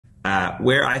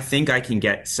Where I think I can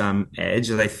get some edge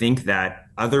is I think that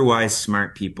otherwise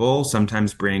smart people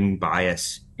sometimes bring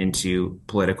bias into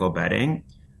political betting.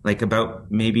 Like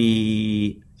about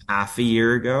maybe half a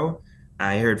year ago,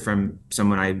 I heard from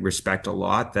someone I respect a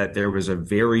lot that there was a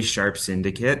very sharp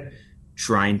syndicate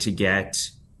trying to get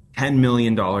 $10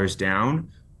 million down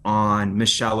on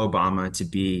Michelle Obama to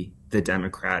be the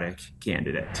Democratic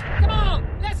candidate. Come on,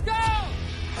 let's go!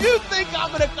 You think I'm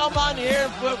going to come on here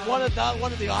and put one of the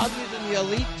Aussies in the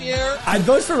elite tier? I'd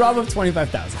vote for Rob of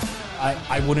 25,000.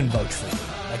 I wouldn't vote for you.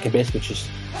 I can basically just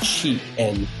cheat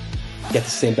and get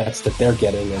the same bets that they're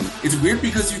getting. And it's weird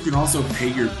because you can also pay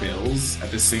your bills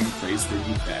at the same place where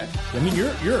you bet. I mean,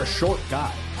 you're a short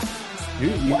guy.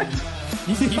 What?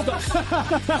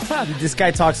 This guy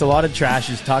talks a lot of trash.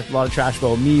 He's talked a lot of trash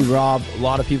about me, Rob, a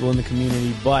lot of people in the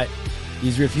community, but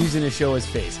he's refusing to show his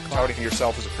face. Touting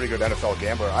yourself as a pretty good NFL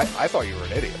gambler. I thought you were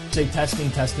an idiot. Say testing,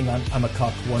 I'm a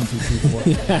cuck. 1, 2, 3, 4.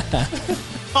 The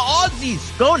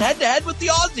Aussies, going head-to-head with the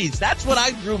Aussies. That's what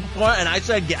I drew for, and I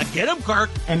said, get him, Kirk.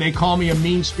 And they call me a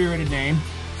mean-spirited name.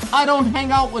 I don't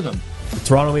hang out with them. The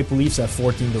Toronto Maple Leafs at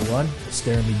 14-1,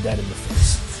 staring me dead in the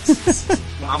face.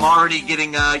 I'm already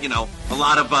getting, a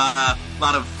lot of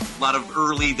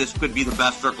early. This could be the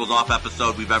best Circles Off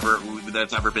episode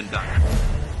that's ever been done.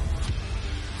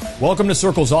 Welcome to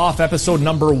Circles Off, episode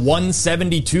number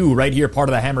 172, right here, part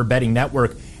of the Hammer Betting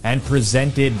Network, and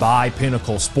presented by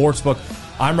Pinnacle Sportsbook.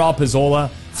 I'm Rob Pizzola,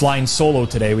 flying solo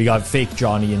today. We got fake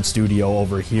Johnny in studio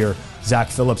over here. Zach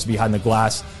Phillips behind the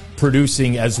glass,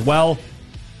 producing as well.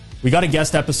 We got a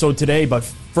guest episode today, but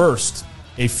first,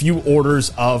 a few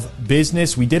orders of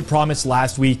business. We did promise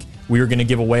last week we were going to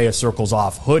give away a Circles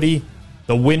Off hoodie.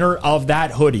 The winner of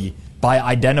that hoodie, by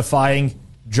identifying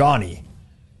Johnny,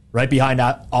 right behind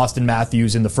Austin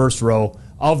Matthews in the first row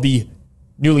of the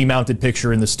newly mounted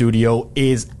picture in the studio,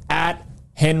 is at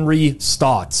Henry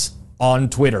Stotts on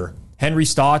Twitter. Henry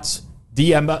Stotts,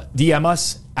 DM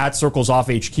us at Circles Off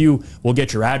HQ. We'll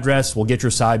get your address. We'll get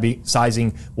your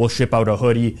sizing. We'll ship out a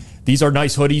hoodie. These are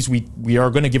nice hoodies. We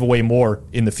are going to give away more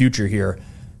in the future here.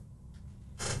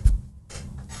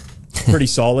 Pretty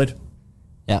solid.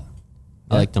 Yeah.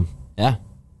 I like them. Yeah.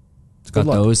 It's got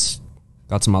those.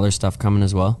 Got some other stuff coming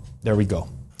as well. There we go.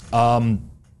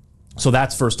 So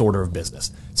that's first order of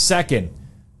business. Second,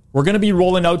 we're going to be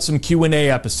rolling out some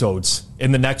Q&A episodes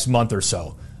in the next month or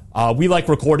so. We like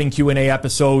recording Q&A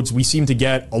episodes. We seem to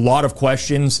get a lot of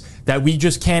questions that we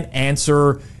just can't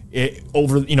answer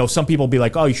over, some people be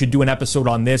like, oh, you should do an episode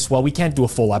on this. Well, we can't do a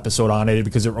full episode on it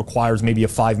because it requires maybe a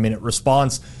 5-minute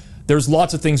response. There's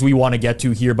lots of things we want to get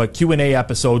to here, but Q&A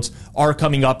episodes are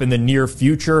coming up in the near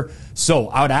future. So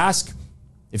I would ask,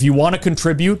 if you want to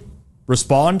contribute,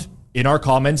 respond in our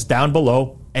comments down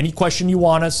below. Any question you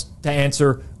want us to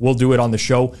answer, we'll do it on the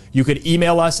show. You could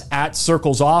email us at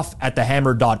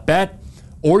circlesoff@thehammer.bet,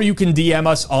 or you can DM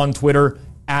us on Twitter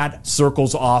at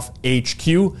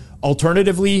circlesoffhq.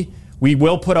 Alternatively, we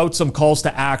will put out some calls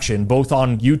to action, both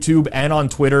on YouTube and on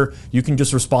Twitter. You can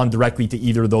just respond directly to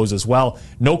either of those as well.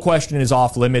 No question is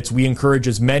off limits. We encourage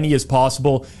as many as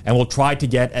possible, and we'll try to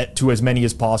get to as many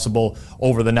as possible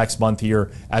over the next month here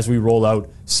as we roll out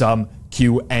some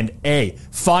Q&A.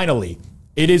 Finally,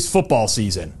 it is football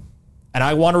season, and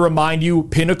I want to remind you,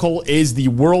 Pinnacle is the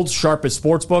world's sharpest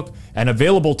sportsbook and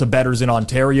available to bettors in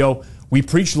Ontario. We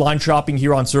preach line shopping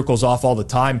here on Circles Off all the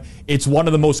time. It's one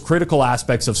of the most critical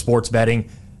aspects of sports betting.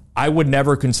 I would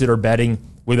never consider betting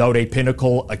without a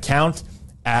Pinnacle account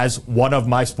as one of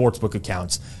my sportsbook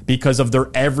accounts because of their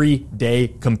everyday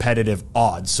competitive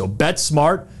odds. So bet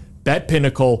smart, bet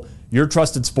Pinnacle, your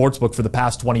trusted sportsbook for the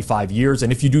past 25 years.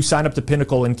 And if you do sign up to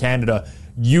Pinnacle in Canada,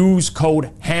 use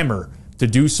code HAMMER to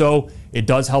do so. It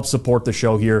does help support the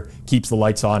show here, keeps the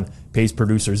lights on, pays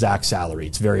producer Zach's salary.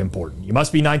 It's very important. You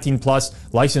must be 19 plus,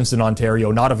 licensed in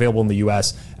Ontario, not available in the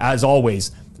U.S. As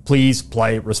always, please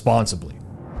play responsibly.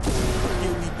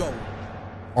 Here we go.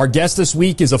 Our guest this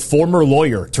week is a former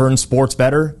lawyer turned sports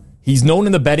bettor. He's known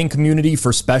in the betting community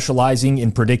for specializing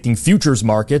in predicting futures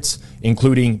markets,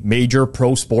 including major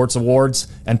pro sports awards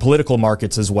and political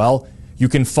markets as well. You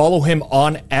can follow him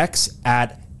on X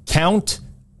at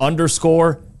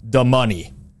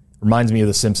count_Damoney. Reminds me of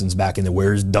The Simpsons back in the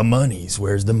where's the monies?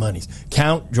 Where's the monies?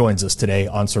 Count joins us today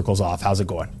on Circles Off. How's it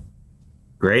going?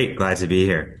 Great. Glad to be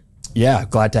here. Yeah,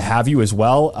 glad to have you as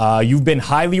well. You've been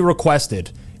highly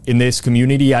requested in this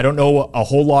community. I don't know a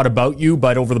whole lot about you,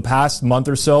 but over the past month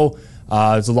or so,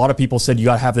 there's a lot of people said you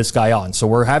got to have this guy on. So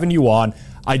we're having you on.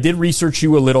 I did research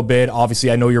you a little bit.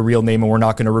 Obviously, I know your real name and we're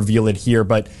not going to reveal it here,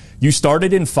 but you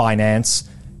started in finance.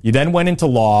 You then went into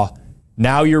law.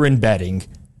 Now you're in betting.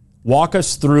 Walk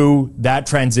us through that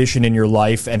transition in your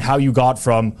life and how you got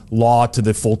from law to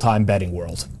the full-time betting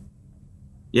world.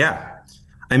 Yeah.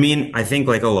 I mean, I think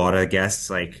like a lot of guests,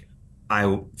 like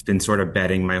I've been sort of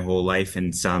betting my whole life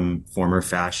in some form or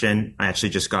fashion. I actually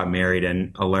just got married,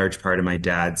 and a large part of my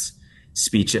dad's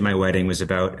speech at my wedding was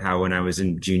about how when I was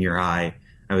in junior high,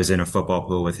 I was in a football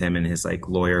pool with him and his like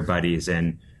lawyer buddies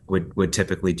and would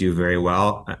typically do very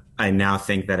well. I now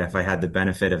think that if I had the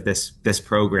benefit of this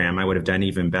program, I would have done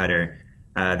even better.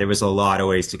 There was a lot of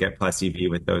ways to get plus EV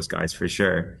with those guys for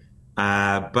sure.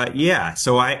 But yeah,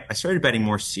 so I started betting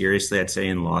more seriously, I'd say,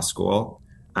 in law school,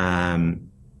 and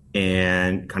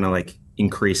kind of like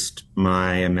increased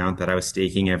my amount that I was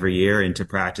staking every year into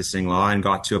practicing law, and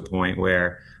got to a point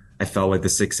where I felt like the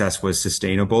success was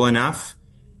sustainable enough.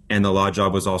 And the law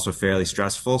job was also fairly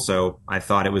stressful. So I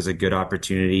thought it was a good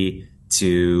opportunity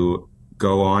to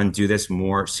go on, do this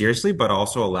more seriously, but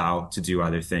also allow to do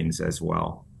other things as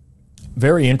well.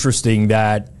 Very interesting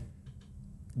that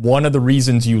one of the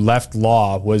reasons you left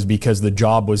law was because the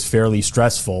job was fairly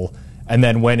stressful, and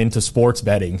then went into sports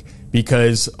betting,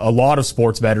 because a lot of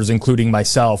sports bettors, including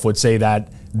myself, would say that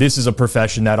this is a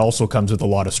profession that also comes with a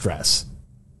lot of stress.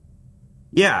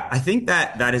 Yeah, I think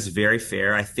that is very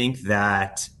fair. I think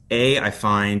that I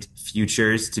find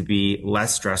futures to be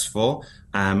less stressful.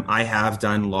 I have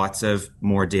done lots of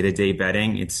more day-to-day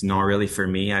betting. It's not really for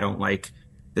me. I don't like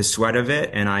the sweat of it,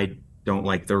 and I don't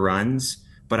like the runs.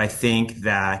 But I think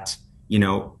that, you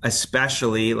know,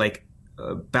 especially like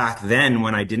back then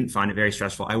when I didn't find it very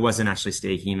stressful, I wasn't actually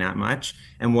staking that much.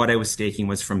 And what I was staking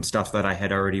was from stuff that I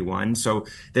had already won. So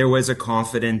there was a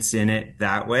confidence in it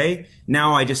that way.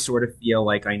 Now I just sort of feel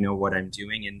like I know what I'm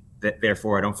doing, and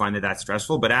therefore I don't find that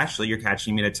stressful. But actually you're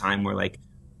catching me at a time where like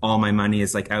all my money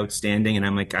is like outstanding, and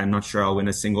I'm like, I'm not sure I'll win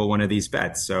a single one of these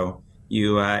bets. So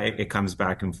it comes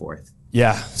back and forth.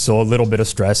 Yeah, so a little bit of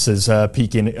stress is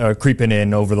creeping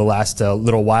in over the last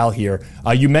little while here.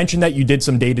 You mentioned that you did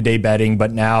some day-to-day betting,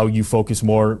 but now you focus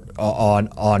more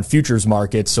on futures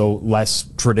markets, so less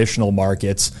traditional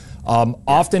markets.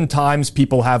 Oftentimes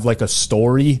people have like a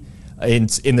story in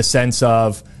the sense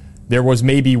of there was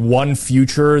maybe one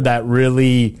future that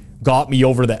really got me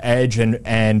over the edge,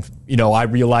 and you know, I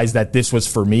realized that this was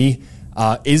for me.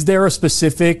 Is there a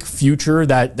specific future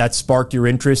that sparked your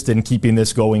interest in keeping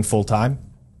this going full time?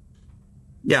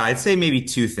 Yeah, I'd say maybe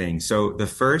two things. So the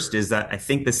first is that I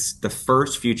think the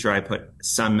first future I put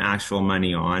some actual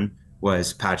money on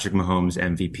was Patrick Mahomes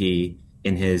MVP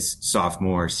in his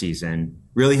sophomore season.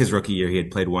 Really his rookie year. He had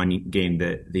played one game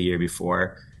the year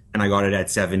before, and I got it at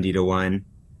 70-1.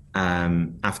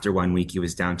 After 1 week, he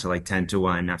was down to like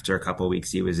 10-1. After a couple of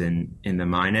weeks, he was in the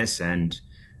minus, and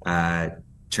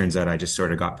turns out I just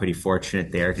sort of got pretty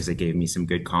fortunate there because it gave me some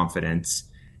good confidence.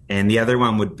 And the other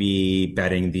one would be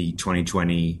betting the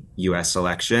 2020 US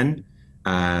election.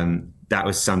 That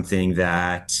was something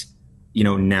that, you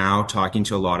know, now talking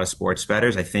to a lot of sports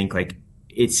bettors, I think like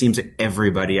it seems that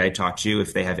everybody I talk to,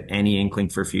 if they have any inkling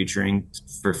for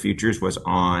futures, was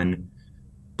on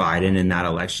Biden in that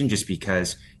election, just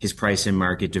because his price and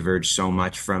market diverged so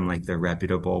much from like the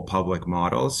reputable public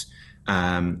models.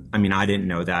 I mean, I didn't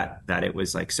know that it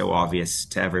was like so obvious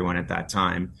to everyone at that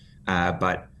time,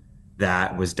 but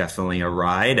that was definitely a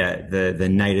ride. The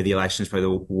night of the election is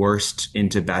probably the worst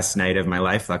into best night of my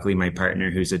life. Luckily, my partner,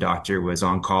 who's a doctor, was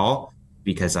on call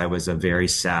because I was a very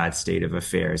sad state of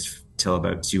affairs till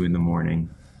about 2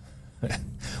 a.m.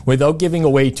 Without giving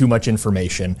away too much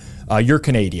information, you're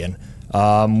Canadian.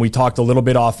 We talked a little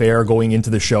bit off air going into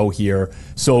the show here.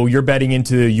 So you're betting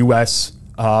into U.S.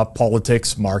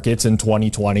 Politics markets in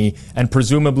 2020, and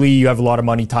presumably you have a lot of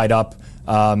money tied up.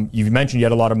 You've mentioned you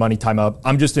had a lot of money tied up.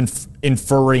 I'm just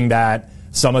inferring that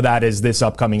some of that is this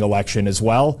upcoming election as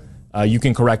well. You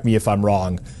can correct me if I'm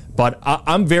wrong. But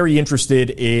I'm very interested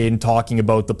in talking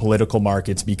about the political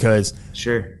markets because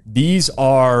these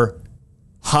are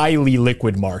highly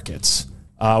liquid markets.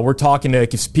 We're talking to,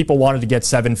 if people wanted to get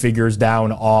 7 figures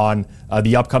down on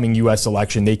the upcoming U.S.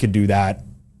 election, they could do that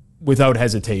without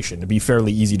hesitation. It'd be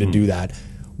fairly easy to do that.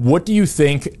 What do you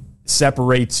think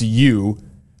separates you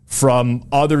from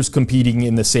others competing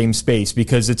in the same space?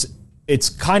 Because it's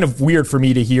kind of weird for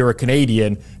me to hear a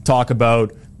Canadian talk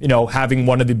about, you know, having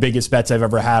one of the biggest bets I've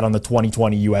ever had on the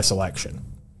 2020 U.S. election.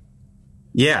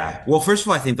 Yeah. Well, first of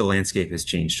all, I think the landscape has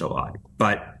changed a lot.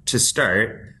 But to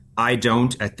start, I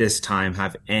don't at this time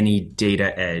have any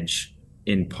data edge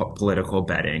in political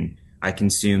betting. I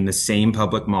consume the same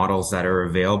public models that are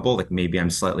available. Like maybe I'm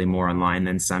slightly more online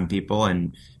than some people,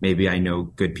 and maybe I know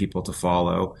good people to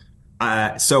follow.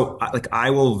 So like I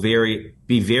will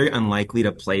be very unlikely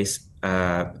to place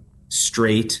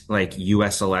straight like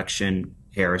U.S. election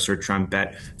Harris or Trump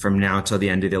bet from now till the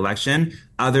end of the election,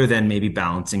 other than maybe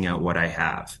balancing out what I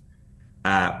have.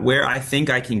 Where I think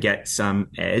I can get some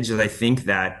edge is I think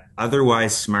that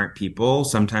otherwise smart people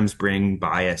sometimes bring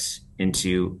bias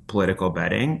into political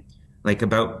betting. Like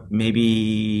about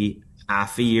maybe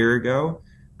half a year ago,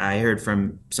 I heard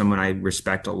from someone I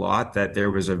respect a lot that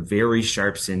there was a very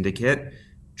sharp syndicate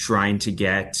trying to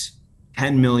get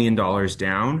 $10 million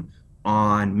down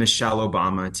on Michelle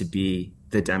Obama to be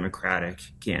the Democratic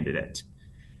candidate.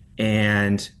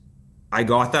 And I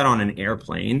got that on an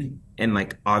airplane. And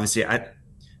like, obviously,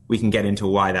 we can get into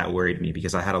why that worried me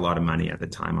because I had a lot of money at the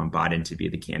time on Biden to be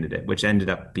the candidate, which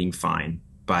ended up being fine.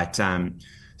 But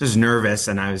just nervous,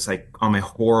 and I was like on my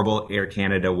horrible Air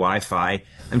Canada Wi-Fi.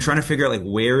 I'm trying to figure out like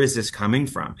where is this coming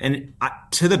from, and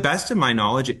to the best of my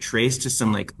knowledge, it traced to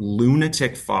some like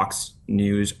lunatic Fox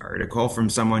News article from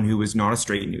someone who was not a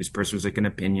straight news person, was like an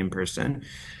opinion person.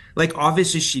 Like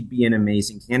obviously she'd be an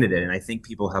amazing candidate, and I think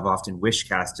people have often wish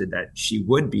casted that she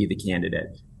would be the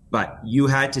candidate. But you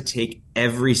had to take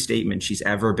every statement she's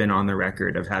ever been on the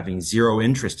record of having zero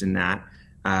interest in that.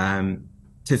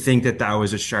 To think that that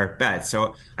was a sharp bet.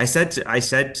 So I said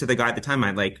to the guy at the time,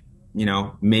 I'd like,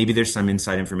 maybe there's some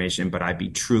inside information, but I'd be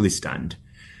truly stunned.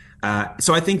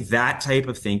 So I think that type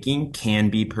of thinking can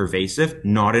be pervasive,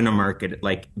 not in a market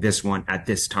like this one at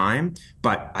this time,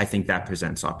 but I think that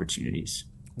presents opportunities.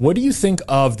 What do you think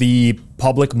of the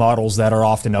public models that are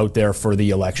often out there for the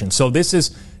election? So this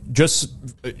is just,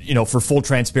 for full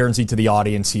transparency to the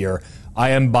audience here,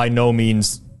 I am by no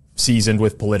means seasoned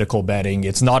with political betting.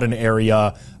 It's not an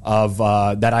area of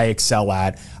that I excel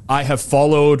at. I have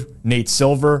followed Nate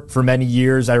Silver for many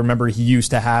years. I remember he used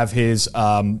to have his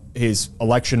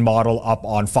election model up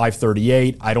on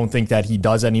 538. I don't think that he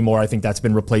does anymore. I think that's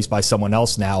been replaced by someone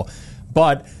else now.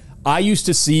 But I used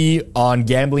to see on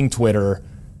gambling Twitter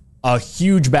a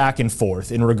huge back and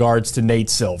forth in regards to Nate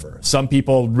Silver. Some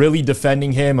people really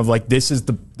defending him of like, this is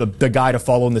the guy to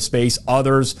follow in the space.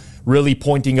 Others really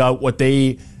pointing out what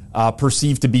they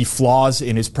perceived to be flaws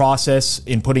in his process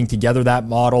in putting together that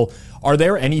model. Are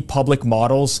there any public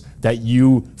models that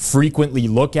you frequently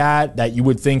look at that you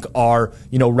would think are,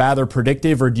 rather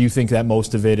predictive, or do you think that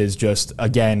most of it is just,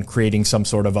 again, creating some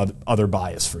sort of other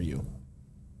bias for you?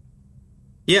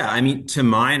 Yeah, I mean, to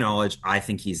my knowledge, I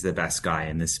think he's the best guy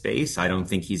in this space. I don't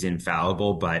think he's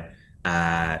infallible, but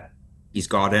he's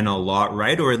gotten a lot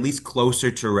right, or at least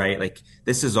closer to right. Like,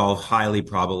 this is all highly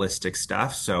probabilistic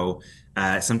stuff. So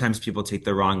sometimes people take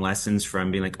the wrong lessons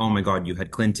from being like, oh my God, you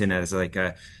had Clinton as like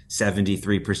a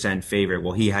 73% favorite.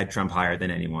 Well, he had Trump higher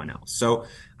than anyone else. So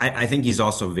I think he's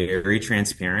also very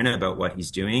transparent about what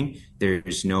he's doing.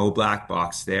 There's no black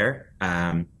box there.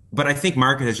 But I think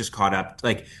market has just caught up.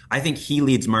 Like, I think he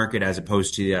leads market as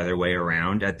opposed to the other way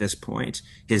around at this point.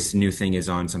 His new thing is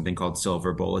on something called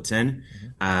Silver Bulletin.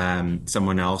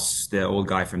 Someone else, the old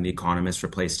guy from The Economist,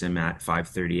 replaced him at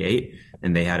 538,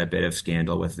 and they had a bit of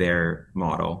scandal with their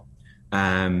model.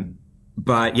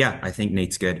 But yeah, I think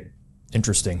Nate's good.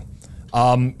 Interesting.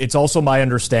 It's also my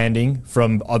understanding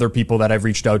from other people that I've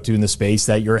reached out to in the space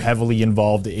that you're heavily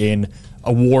involved in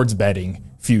awards betting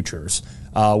futures.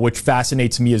 Which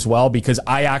fascinates me as well, because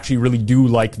I actually really do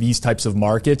like these types of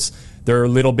markets. They're a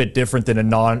little bit different than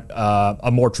a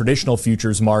more traditional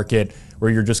futures market where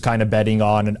you're just kind of betting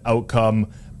on an outcome,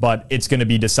 but it's going to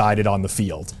be decided on the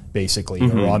field, basically,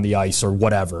 or on the ice or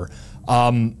whatever.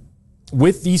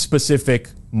 With these specific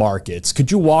markets,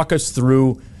 could you walk us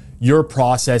through your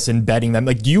process in betting them?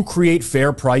 Like, do you create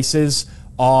fair prices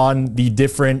on the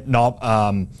different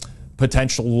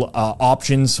potential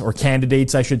options or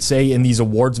candidates, I should say, in these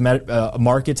awards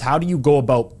markets? How do you go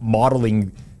about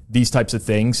modeling these types of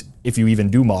things, if you even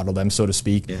do model them, so to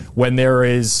speak, when there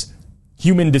is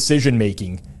human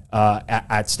decision-making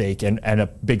at stake and a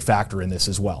big factor in this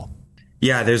as well?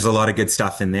 Yeah, there's a lot of good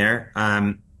stuff in there.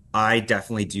 I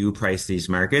definitely do price these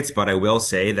markets, but I will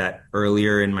say that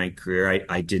earlier in my career,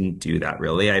 I didn't do that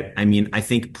really. I mean, I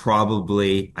think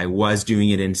probably I was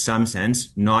doing it in some sense,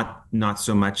 not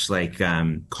so much like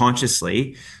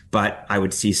consciously, but I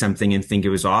would see something and think it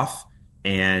was off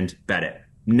and bet it.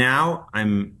 Now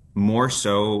I'm more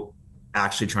so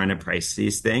actually trying to price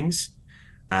these things.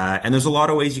 And there's a lot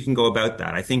of ways you can go about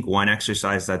that. I think one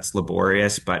exercise that's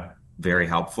laborious, but very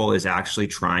helpful, is actually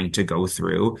trying to go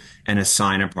through and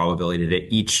assign a probability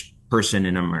to each person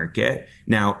in a market.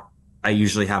 Now, I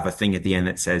usually have a thing at the end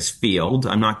that says field.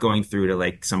 I'm not going through to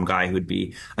like some guy who'd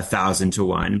be 1,000 to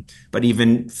 1, but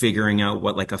even figuring out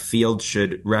what like a field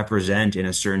should represent in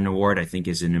a certain award, I think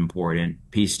is an important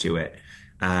piece to it.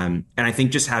 And I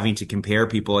think just having to compare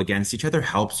people against each other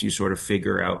helps you sort of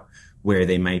figure out where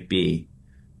they might be.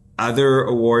 other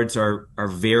awards are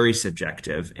very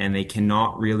subjective, and they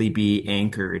cannot really be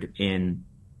anchored in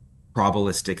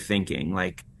probabilistic thinking.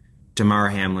 Like Damar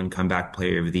Hamlin, comeback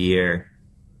player of the year.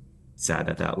 Sad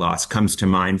that that loss comes to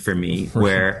mind for me,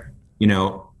 where,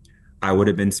 I would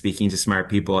have been speaking to smart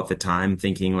people at the time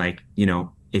thinking like,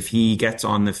 if he gets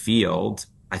on the field,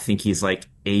 I think he's like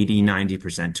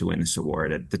 80-90% to win this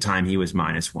award. At the time, he was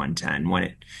minus 110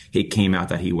 when it came out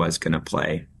that he was going to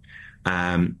play.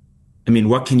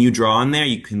 What can you draw on there?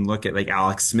 You can look at like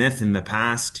Alex Smith in the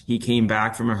past. He came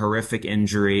back from a horrific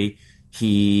injury.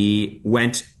 He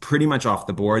went pretty much off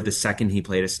the board the second he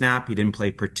played a snap. He didn't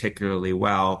play particularly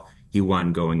well. He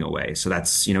won going away. So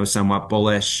that's, somewhat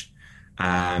bullish.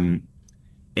 I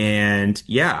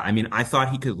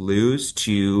thought he could lose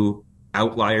to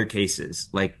outlier cases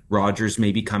like Rodgers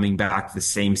maybe coming back the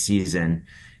same season.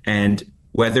 And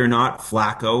whether or not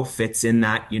Flacco fits in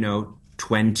that,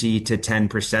 20 to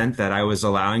 10% that I was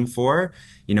allowing for,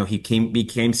 he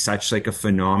became such like a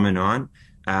phenomenon.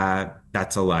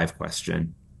 That's a live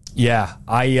question. Yeah,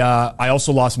 I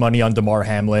also lost money on Damar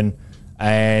Hamlin,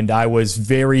 and I was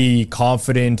very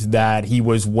confident that he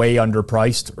was way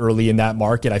underpriced early in that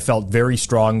market. I felt very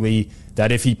strongly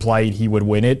that if he played, he would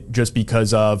win it just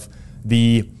because of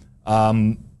the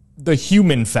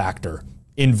human factor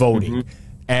in voting.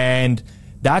 And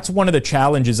that's one of the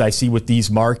challenges I see with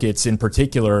these markets in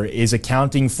particular, is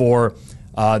accounting for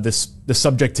the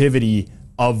subjectivity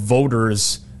of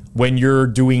voters when you're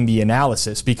doing the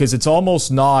analysis, because it's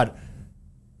almost not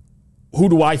who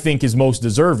do I think is most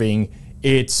deserving,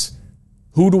 it's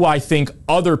who do I think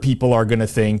other people are going to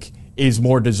think is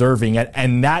more deserving.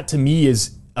 And that to me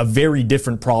is a very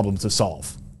different problem to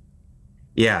solve.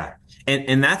 Yeah.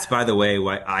 And that's, by the way,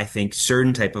 why I think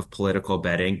certain type of political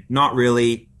betting, not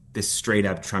really this straight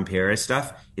up Trump Harris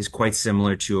stuff, is quite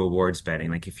similar to awards betting.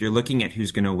 Like if you're looking at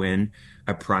who's going to win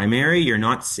a primary,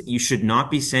 you should not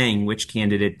be saying which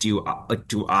candidate do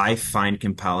I find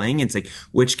compelling. It's like,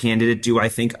 which candidate do I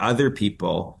think other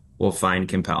people will find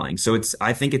compelling? So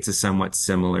I think it's a somewhat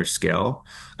similar skill.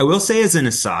 I will say as an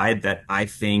aside that I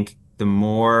think the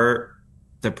more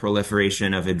the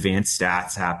proliferation of advanced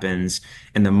stats happens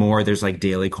and the more there's like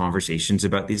daily conversations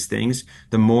about these things,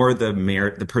 the more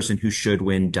the person who should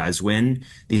win does win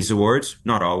these awards.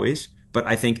 Not always, but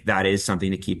I think that is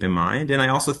something to keep in mind. And I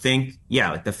also think,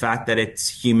 like the fact that it's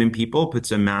human people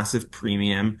puts a massive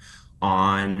premium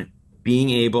on being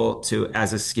able to,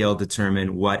 as a skill,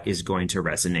 determine what is going to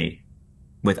resonate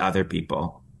with other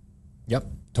people. Yep,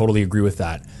 totally agree with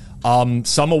that.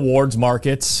 Some awards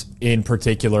markets in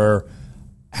particular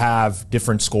have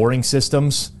different scoring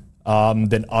systems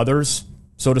than others,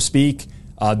 so to speak.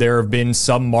 There have been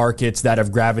some markets that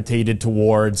have gravitated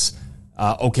towards,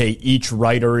 each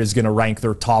writer is going to rank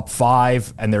their top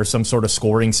 5, and there's some sort of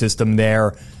scoring system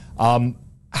there.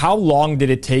 How long did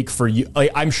it take for you?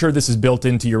 I'm sure this is built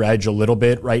into your edge a little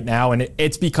bit right now, and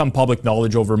it's become public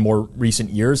knowledge over more recent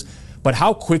years. But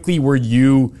how quickly were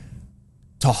you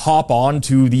to hop on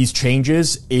to these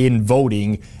changes in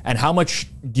voting, and how much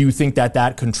do you think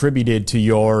that contributed to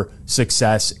your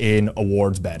success in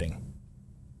awards betting?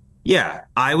 Yeah,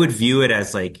 I would view it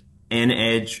as like an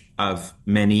edge of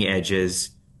many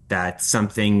edges. That's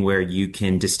something where you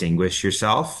can distinguish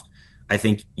yourself. I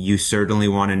think you certainly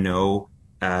want to know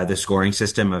the scoring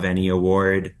system of any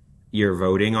award you're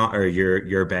voting on or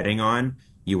you're betting on.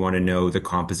 You want to know the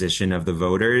composition of the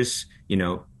voters.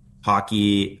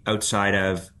 Hockey, outside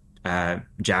of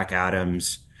Jack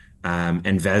Adams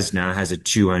and Vezina, has a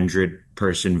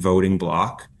 200-person voting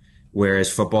block,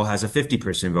 whereas football has a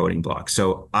 50-person voting block.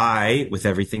 So I, with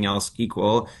everything else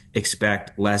equal,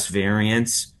 expect less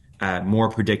variance,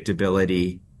 more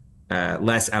predictability,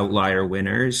 less outlier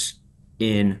winners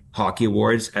in hockey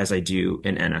awards as I do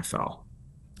in NFL.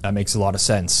 That makes a lot of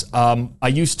sense. I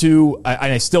used to,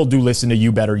 and I still do listen to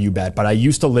You Bet or You Bet, but I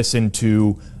used to listen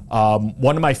to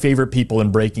one of my favorite people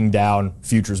in breaking down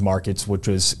futures markets, which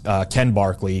was Ken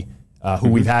Barkley, who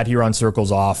we've had here on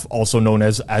Circles Off, also known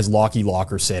as Lockie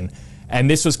Lockerson. And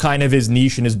this was kind of his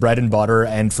niche and his bread and butter.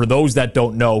 And for those that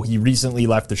don't know, he recently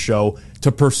left the show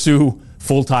to pursue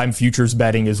full-time futures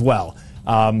betting as well.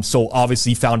 So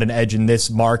obviously found an edge in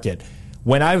this market.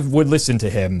 When I would listen to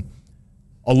him,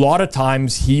 a lot of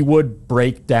times he would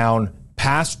break down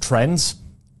past trends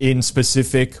in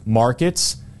specific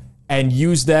markets and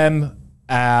use them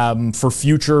for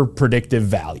future predictive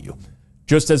value.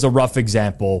 Just as a rough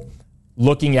example,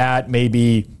 looking at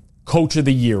maybe coach of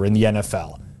the year in the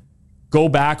NFL. Go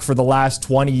back for the last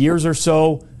 20 years or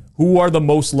so, who are the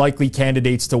most likely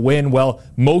candidates to win? Well,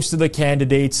 most of the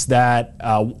candidates that,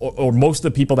 or most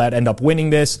of the people that end up winning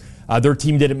this, their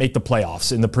team didn't make the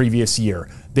playoffs in the previous year.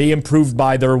 They improved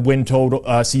by their win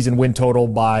total, season win total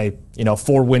by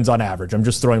 4 wins on average. I'm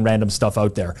just throwing random stuff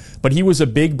out there. But he was a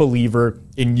big believer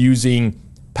in using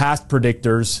past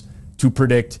predictors to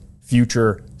predict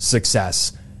future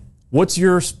success. What's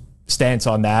your stance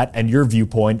on that and your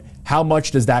viewpoint? How much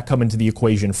does that come into the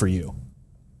equation for you?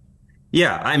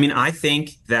 Yeah, I mean, I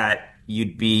think that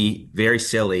you'd be very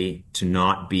silly to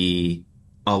not be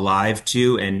alive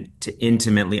to and to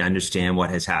intimately understand what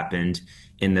has happened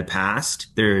in the past.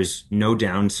 There's no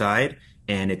downside,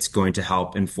 and it's going to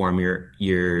help inform your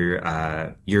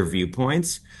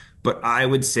viewpoints. But I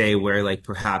would say where like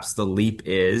perhaps the leap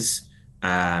is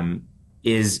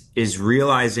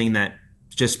realizing that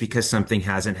just because something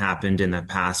hasn't happened in the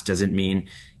past doesn't mean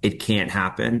it can't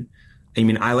happen. I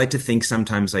mean, I like to think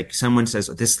sometimes like someone says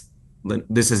this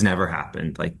has never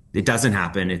happened. Like it doesn't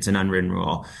happen. It's an unwritten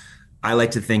rule. I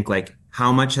like to think like,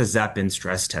 how much has that been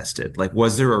stress tested? Like,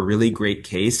 was there a really great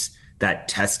case that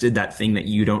tested that thing that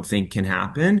you don't think can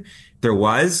happen? There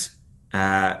was,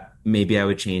 maybe I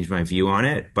would change my view on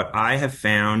it. But I have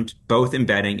found both in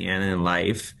betting and in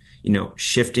life,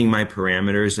 shifting my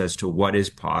parameters as to what is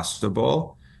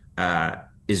possible,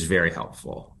 is very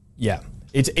helpful. Yeah.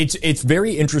 It's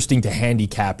very interesting to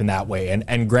handicap in that way.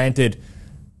 And granted,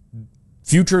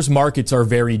 futures markets are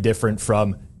very different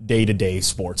from day-to-day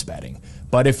sports betting.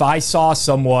 But if I saw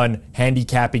someone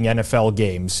handicapping NFL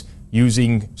games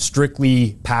using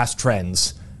strictly past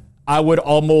trends, I would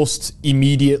almost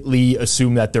immediately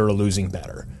assume that they're a losing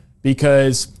bettor,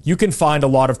 because you can find a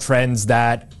lot of trends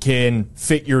that can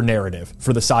fit your narrative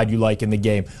for the side you like in the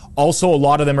game. Also, a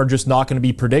lot of them are just not going to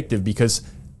be predictive because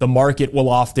the market will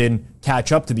often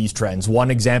catch up to these trends.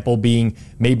 One example being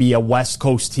maybe a West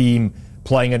Coast team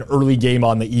playing an early game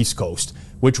on the East Coast,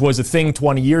 which was a thing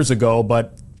 20 years ago,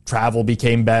 but travel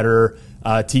became better.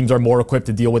 Teams are more equipped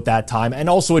to deal with that time. And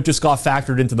also it just got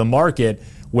factored into the market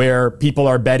where people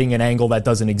are betting an angle that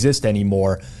doesn't exist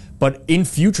anymore. But in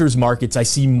futures markets, I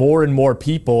see more and more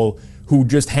people who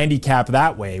just handicap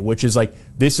that way, which is like,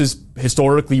 this is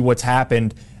historically what's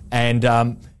happened.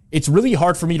 And it's really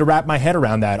hard for me to wrap my head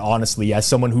around that, honestly, as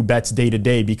someone who bets day to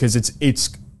day, because it's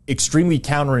extremely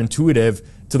counterintuitive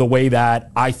to the way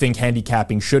that I think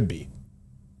handicapping should be.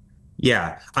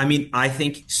 Yeah. I mean, I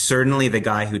think certainly the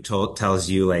guy who tells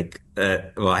you like,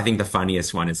 I think the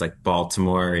funniest one is like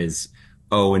Baltimore is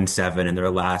 0-7 in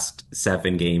their last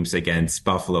 7 games against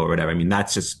Buffalo or whatever. I mean,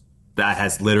 that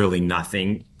has literally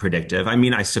nothing predictive. I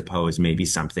mean, I suppose maybe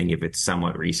something if it's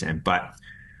somewhat recent, but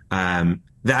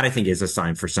that I think is a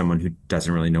sign for someone who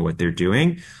doesn't really know what they're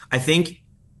doing. I think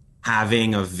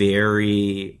having a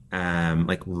very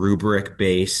like rubric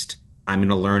based, I'm going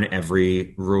to learn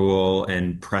every rule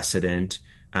and precedent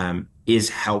is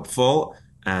helpful,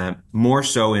 more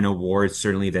so in awards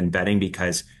certainly than betting,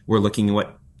 because we're looking at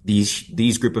what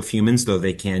these group of humans, though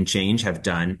they can change, have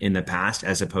done in the past,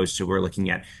 as opposed to we're looking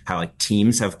at how like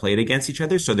teams have played against each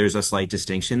other. So there's a slight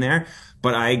distinction there.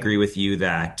 But I agree with you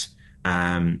that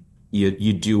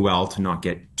you do well to not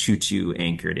get too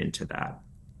anchored into that.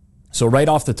 So right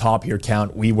off the top here,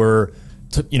 Count, we were,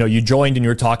 you joined and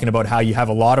you're talking about how you have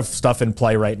a lot of stuff in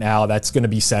play right now that's going to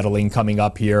be settling coming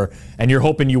up here, and you're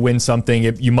hoping you win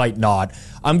something. You might not.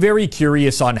 I'm very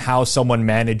curious on how someone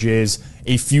manages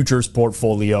a futures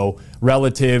portfolio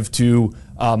relative to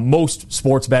most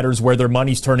sports bettors where their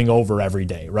money's turning over every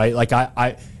day, right? Like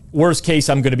worst case,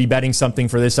 I'm going to be betting something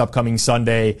for this upcoming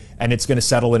Sunday, and it's going to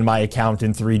settle in my account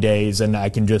in 3 days, and I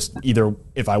can just either,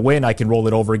 if I win, I can roll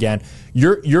it over again.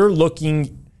 You're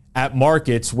looking at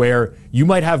markets where you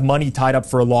might have money tied up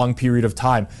for a long period of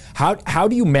time. How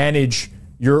do you manage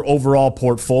your overall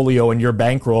portfolio and your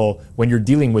bankroll when you're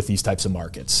dealing with these types of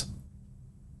markets?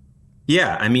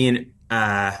 Yeah, I mean,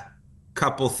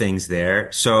 couple things there.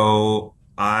 So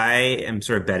I am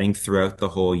sort of betting throughout the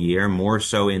whole year, more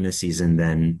so in the season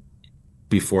than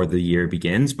before the year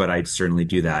begins, but I certainly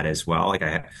do that as well. Like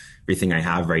everything I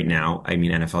have right now, I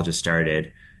mean, NFL just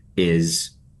started,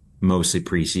 is mostly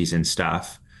preseason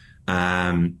stuff.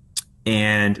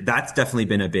 And that's definitely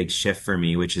been a big shift for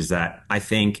me, which is that I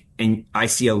think, and I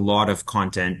see a lot of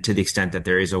content, to the extent that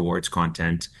there is awards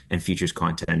content and features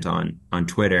content on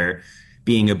Twitter,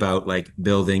 being about like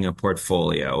building a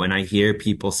portfolio. And I hear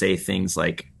people say things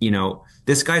like,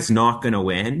 this guy's not going to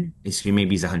win. Maybe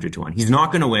he's 100 to 1. He's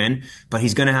not going to win, but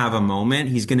he's going to have a moment.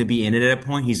 He's going to be in it at a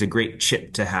point. He's a great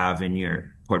chip to have in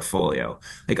your portfolio.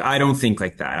 Like, I don't think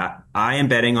like that. I am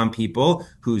betting on people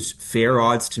whose fair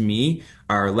odds to me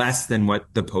are less than what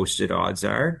the posted odds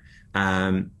are.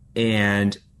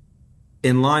 And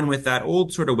in line with that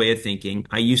old sort of way of thinking,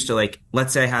 I used to like,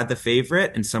 let's say I had the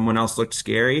favorite and someone else looked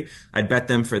scary. I'd bet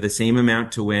them for the same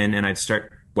amount to win and I'd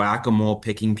start whack-a-mole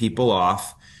picking people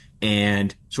off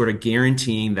and sort of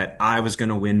guaranteeing that I was going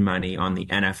to win money on the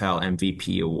NFL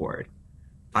MVP award.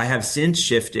 I have since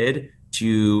shifted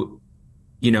to,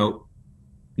 you know,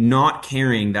 not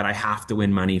caring that I have to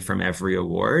win money from every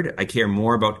award. I care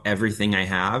more about everything I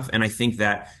have. And I think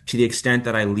that to the extent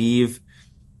that I leave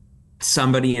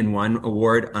somebody in one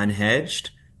award unhedged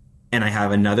and I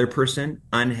have another person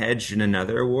unhedged in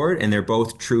another award and they're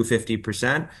both true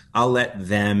 50%, I'll let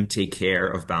them take care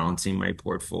of balancing my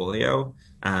portfolio.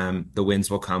 The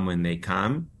wins will come when they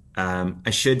come.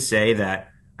 I should say that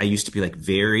I used to be like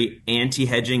very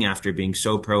anti-hedging after being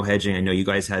so pro-hedging. I know you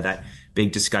guys had that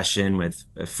big discussion with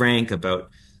Frank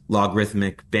about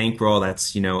logarithmic bankroll.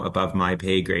 That's, you know, above my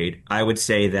pay grade. I would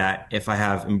say that if I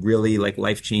have really like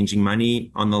life-changing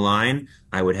money on the line,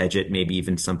 I would hedge it maybe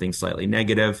even something slightly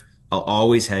negative. I'll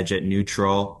always hedge at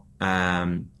neutral.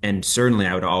 And certainly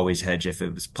I would always hedge if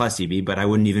it was plus EV, but I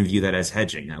wouldn't even view that as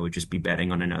hedging. I would just be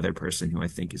betting on another person who I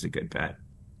think is a good bet.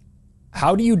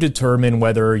 How do you determine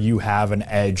whether you have an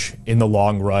edge in the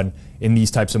long run in these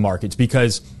types of markets?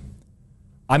 Because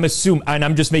I'm assuming, and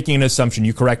I'm just making an assumption,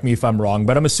 you correct me if I'm wrong,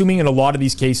 but I'm assuming in a lot of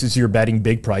these cases you're betting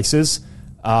big prices.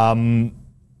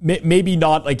 Maybe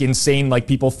not like insane like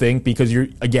people think, because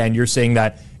you're saying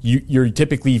that you're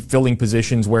typically filling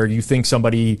positions where you think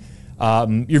somebody,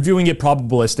 you're viewing it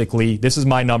probabilistically. This is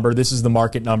my number. This is the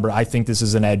market number. I think this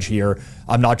is an edge here.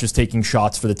 I'm not just taking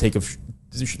shots for the take of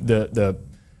the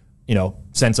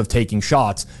sense of taking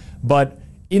shots. But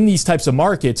in these types of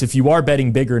markets, if you are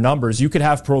betting bigger numbers, you could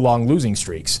have prolonged losing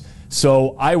streaks.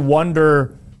 So I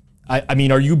wonder, I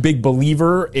mean, are you a big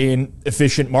believer in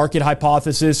efficient market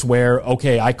hypothesis where,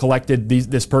 okay, I collected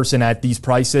this person at these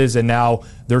prices and now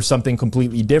there's something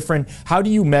completely different? How do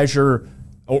you measure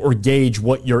or gauge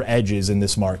what your edge is in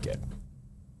this market?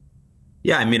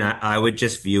 Yeah, I mean, I would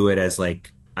just view it as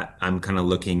like, I'm kind of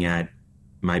looking at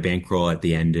my bankroll at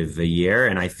the end of the year.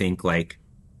 And I think like,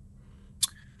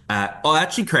 I'll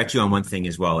actually correct you on one thing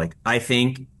as well. Like, I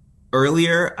think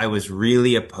earlier I was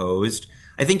really opposed.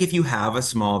 I think if you have a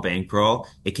small bankroll,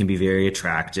 it can be very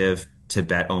attractive to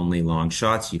bet only long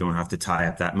shots. You don't have to tie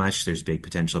up that much. There's big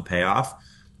potential payoff.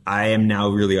 I am now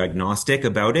really agnostic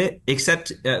about it,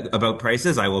 except about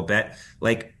prices. I will bet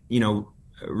like, you know,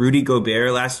 Rudy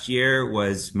Gobert last year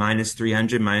was minus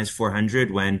 300, minus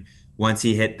 400 when once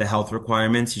he hit the health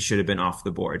requirements, he should have been off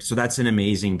the board. So that's an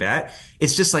amazing bet.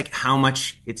 It's just like how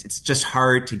much it's just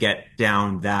hard to get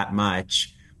down that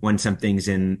much when something's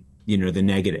in, you know, the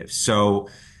negative. So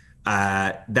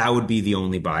that would be the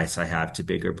only bias I have to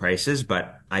bigger prices.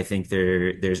 But I think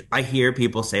I hear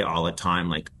people say all the time,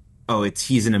 like, oh,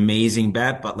 he's an amazing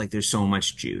bet, but like there's so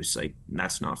much juice. Like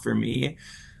that's not for me.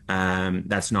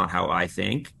 That's not how I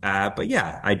think. But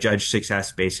yeah, I judge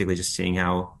success basically just seeing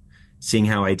how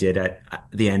I did at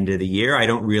the end of the year. I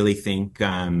don't really think, so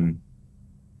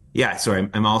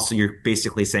I'm also, you're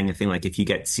basically saying a thing like if you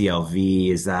get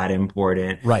CLV, is that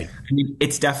important? Right. I mean,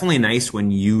 it's definitely nice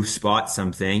when you spot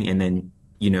something and then,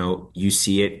 you know, you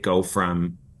see it go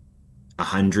from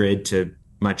 100 to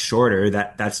much shorter.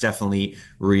 That's definitely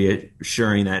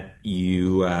reassuring that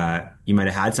you might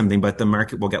have had something, but the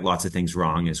market will get lots of things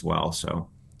wrong as well. So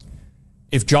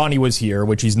if Johnny was here,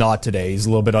 which he's not today, he's a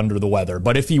little bit under the weather,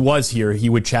 but if he was here, he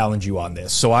would challenge you on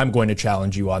this. So I'm going to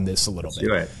challenge you on this a little bit.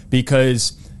 Do it.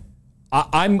 Because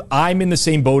I'm in the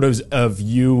same boat of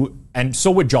you, and so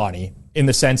would Johnny, in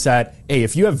the sense that, hey,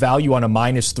 if you have value on a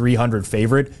minus 300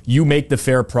 favorite, you make the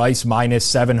fair price minus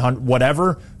 700,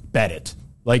 whatever, bet it.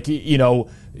 Like, you know,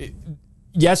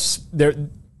 yes,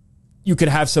 you could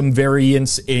have some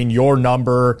variance in your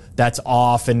number that's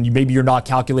off, and maybe you're not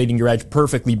calculating your edge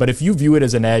perfectly, but if you view it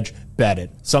as an edge, bet it.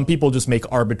 Some people just make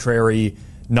arbitrary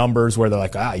numbers where they're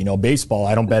like, baseball,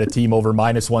 I don't bet a team over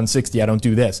minus 160, I don't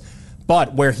do this.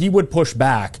 But where he would push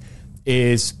back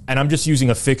is, and I'm just using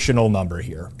a fictional number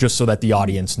here, just so that the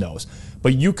audience knows,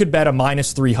 but you could bet a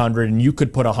minus 300 and you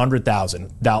could put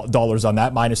 $100,000 on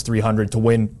that minus 300 to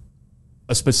win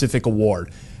a specific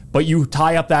award. But you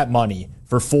tie up that money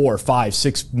for 4, 5,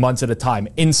 6 months at a time,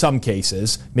 in some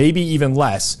cases, maybe even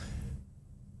less.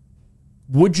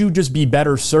 Would you just be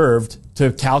better served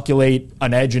to calculate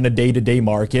an edge in a day-to-day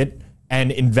market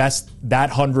and invest that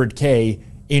 $100K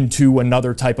into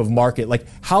another type of market? Like,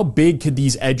 how big could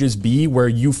these edges be where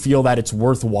you feel that it's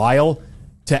worthwhile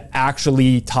to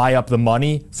actually tie up the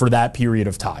money for that period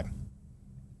of time?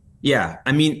 Yeah,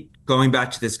 I mean, going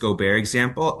back to this Gobert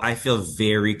example, I feel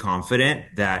very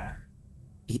confident that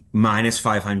minus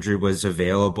 500 was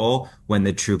available when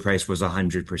the true price was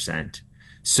 100%.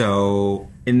 So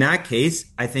in that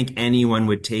case, I think anyone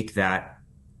would take that,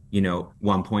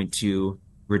 1.2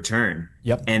 return.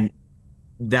 Yep. And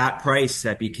that price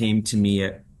that became to me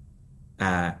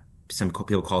uh, some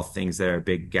people call things that are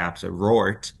big gaps a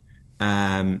rort.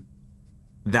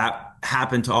 That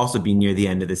happened to also be near the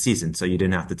end of the season, so you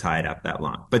didn't have to tie it up that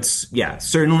long. But yeah,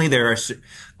 certainly there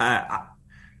are.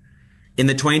 In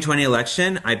the 2020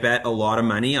 election, I bet a lot of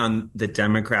money on the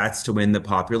Democrats to win the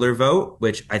popular vote,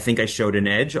 which I think I showed an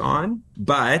edge on,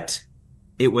 but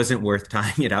it wasn't worth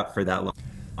tying it up for that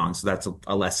long. So that's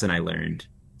a lesson I learned.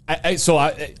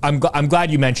 I'm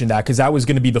glad you mentioned that, because that was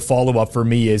going to be the follow up for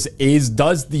me.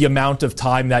 Does the amount of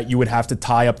time that you would have to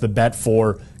tie up the bet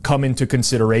for come into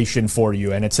consideration for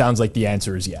you? And it sounds like the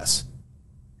answer is yes.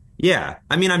 Yeah.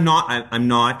 I mean, I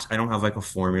don't have like a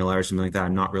formula or something like that.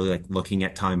 I'm not really like looking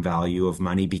at time value of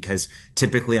money, because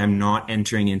typically I'm not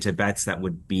entering into bets that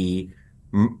would be,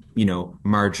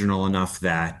 marginal enough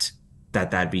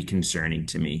that'd be concerning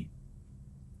to me.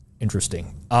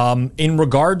 Interesting. In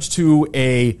regards to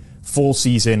a full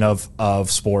season of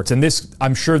sports, and this,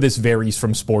 I'm sure this varies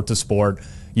from sport to sport.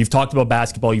 You've talked about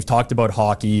basketball, you've talked about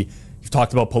hockey, you've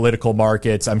talked about political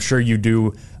markets. I'm sure you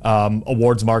do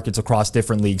awards markets across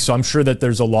different leagues. So I'm sure that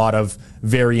there's a lot of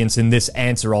variance in this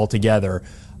answer altogether.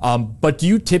 But do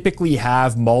you typically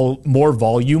have more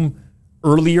volume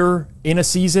earlier in a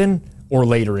season or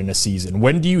later in a season?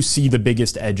 When do you see the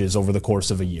biggest edges over the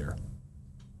course of a year?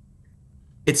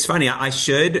 It's funny.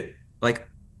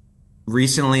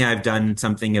 Recently I've done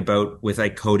something with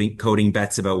like coding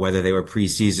bets about whether they were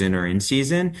preseason or in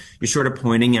season. You're sort of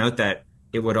pointing out that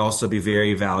it would also be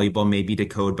very valuable maybe to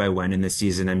code by when in the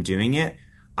season I'm doing it.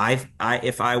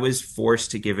 If I was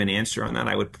forced to give an answer on that,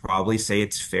 I would probably say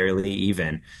it's fairly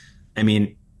even. I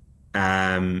mean,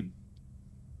 yeah,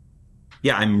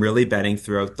 I'm really betting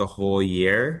throughout the whole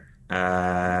year.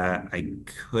 I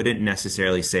couldn't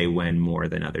necessarily say when more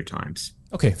than other times.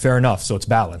 Okay, fair enough. So it's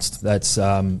balanced. That's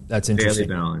interesting. Fairly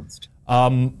balanced.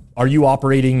 Are you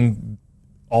operating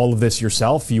all of this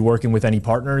yourself? Are you working with any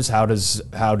partners? How does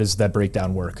that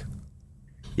breakdown work?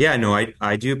 Yeah, no,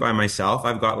 I do it by myself.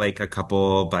 I've got like a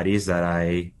couple buddies that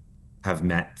I have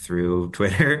met through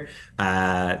Twitter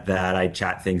that I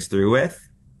chat things through with,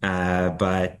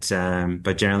 but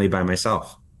generally by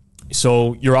myself.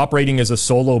 So you're operating as a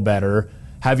solo bettor.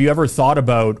 Have you ever thought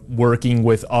about working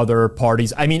with other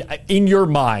parties? I mean, in your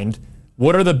mind,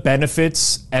 what are the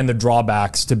benefits and the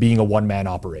drawbacks to being a one-man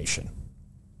operation?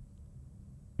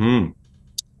 Yeah,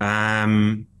 I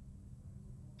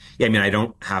mean, I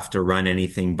don't have to run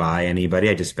anything by anybody.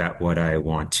 I just bet what I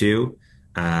want to.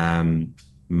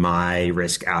 My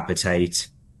risk appetite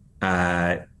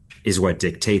is what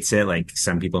dictates it. Like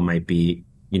some people might be,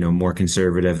 more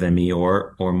conservative than me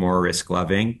or more risk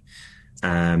loving.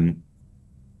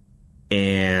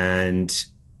 And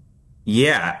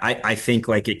yeah, I think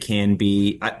like it can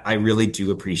be, I really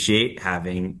do appreciate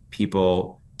having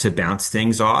people to bounce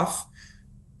things off.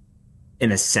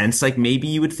 In a sense, like maybe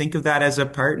you would think of that as a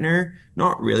partner.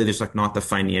 Not really. There's like not the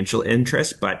financial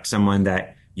interest, but someone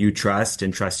that you trust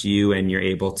and trusts you, and you're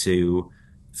able to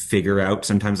figure out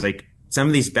sometimes like some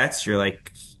of these bets, you're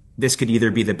like, this could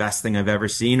either be the best thing I've ever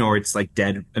seen or it's like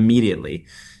dead immediately.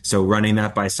 So running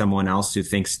that by someone else who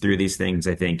thinks through these things,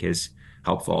 I think is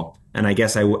helpful. And I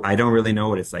guess I don't really know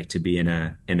what it's like to be in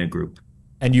a group.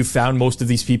 And you found most of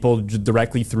these people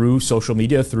directly through social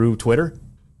media, through Twitter?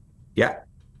 Yeah.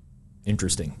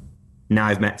 Interesting. Now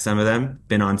I've met some of them,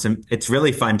 been on some. It's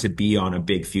really fun to be on a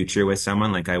big future with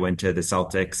someone. Like I went to the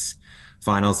Celtics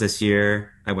finals this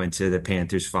year. I went to the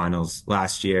Panthers finals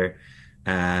last year.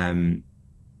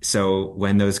 So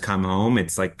when those come home,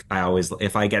 it's like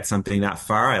if I get something that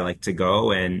far, I like to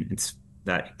go, and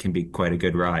that can be quite a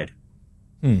good ride.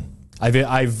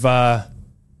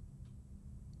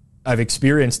 I've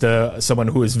experienced someone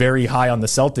who was very high on the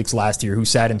Celtics last year who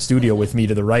sat in studio with me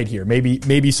to the right here.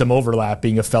 Maybe some overlap,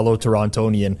 being a fellow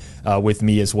Torontonian with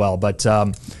me as well. But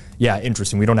yeah,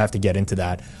 interesting. We don't have to get into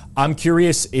that. I'm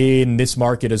curious in this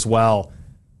market as well.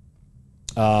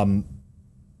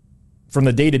 From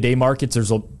the day-to-day markets,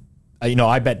 there's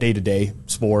I bet day-to-day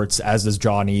sports, as does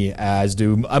Johnny, as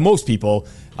do most people.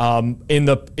 In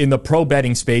the pro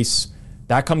betting space,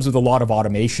 that comes with a lot of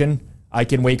automation. I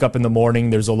can wake up in the morning,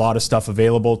 there's a lot of stuff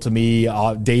available to me.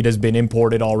 Data's been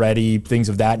imported already, things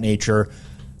of that nature.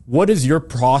 What is your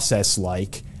process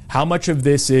like? How much of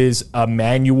this is a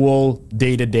manual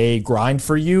day-to-day grind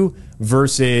for you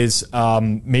versus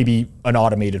maybe an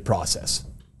automated process?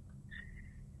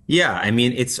 Yeah, I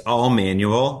mean, it's all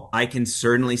manual. I can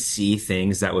certainly see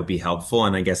things that would be helpful,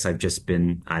 and I guess I've just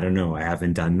been, I don't know, I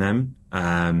haven't done them.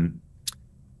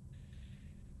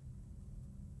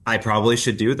 I probably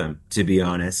should do them, to be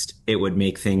honest. It would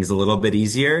make things a little bit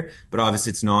easier, but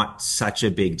obviously it's not such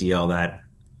a big deal that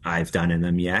I've done in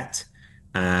them yet.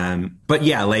 But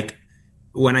yeah, like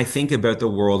when I think about the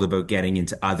world about getting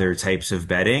into other types of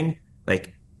betting,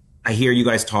 like I hear you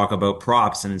guys talk about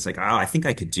props and it's like, oh, I think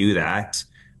I could do that.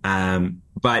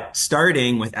 But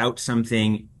starting without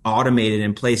something automated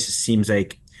in place seems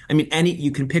like, I mean,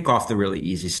 you can pick off the really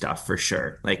easy stuff for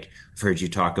sure. Like I've heard you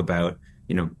talk about,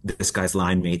 this guy's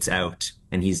line mate's out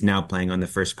and he's now playing on the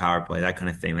first power play, that kind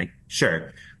of thing. Like,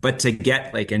 sure. But to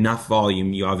get like enough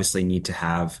volume, you obviously need to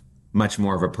have much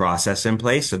more of a process in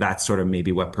place. So that's sort of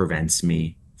maybe what prevents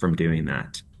me from doing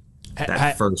that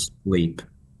first leap.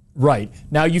 Right.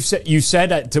 Now you said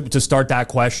that to start that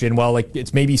question, well, like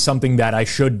it's maybe something that I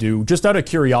should do. Just out of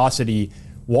curiosity,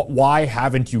 why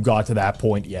haven't you got to that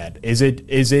point yet? Is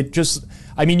it just,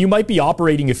 I mean, you might be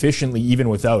operating efficiently even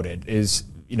without it. It's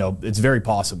very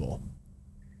possible.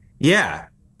 Yeah.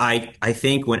 I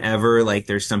think whenever like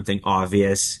there's something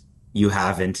obvious you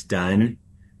haven't done,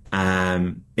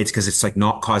 it's because it's like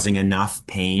not causing enough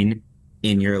pain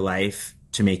in your life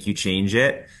to make you change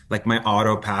it. Like my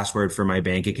auto password for my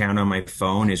bank account on my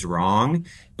phone is wrong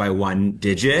by 1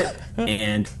 digit.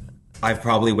 And I've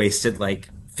probably wasted like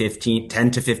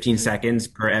 10 to 15 seconds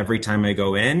per every time I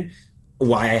go in.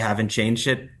 Why I haven't changed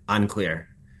it, unclear.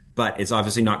 But it's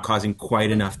obviously not causing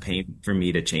quite enough pain for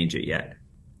me to change it yet.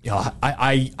 Yeah,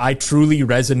 I truly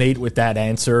resonate with that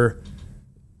answer.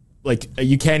 Like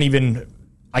I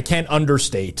can't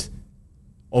overstate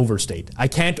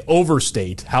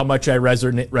how much I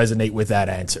resonate with that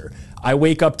answer. I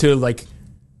wake up to like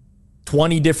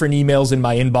 20 different emails in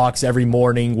my inbox every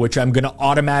morning, which I'm going to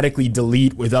automatically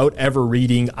delete without ever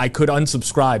reading. I could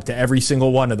unsubscribe to every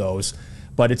single one of those,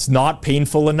 but it's not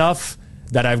painful enough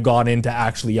that I've gone in to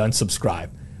actually unsubscribe.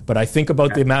 But I think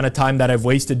about the amount of time that I've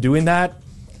wasted doing that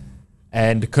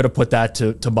and could have put that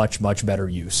to much, much better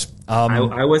use.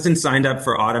 I wasn't signed up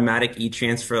for automatic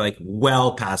e-transfer like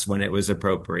well past when it was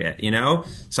appropriate,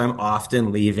 So I'm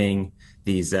often leaving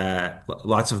these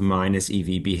lots of minus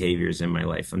EV behaviors in my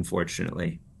life,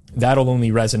 unfortunately. That'll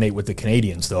only resonate with the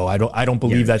Canadians, though. I don't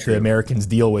believe that true. The Americans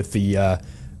deal with the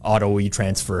auto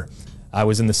e-transfer. I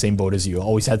was in the same boat as you.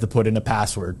 Always had to put in a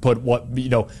password.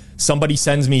 Somebody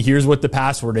sends me, here's what the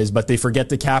password is, but they forget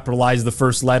to capitalize the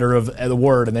first letter of the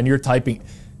word, and then you're typing.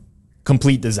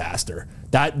 Complete disaster.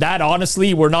 That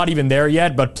honestly, we're not even there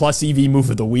yet, but plus EV move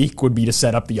of the week would be to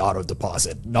set up the auto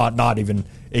deposit. Not even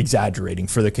exaggerating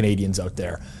for the Canadians out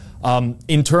there.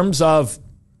 In terms of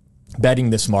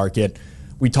betting this market,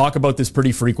 we talk about this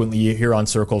pretty frequently here on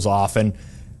Circles Off, and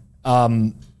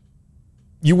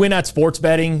you win at sports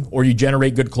betting or you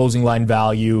generate good closing line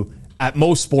value at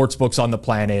most sports books on the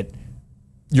planet,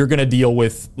 you're going to deal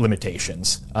with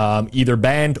limitations, either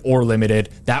banned or limited.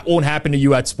 That won't happen to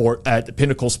you at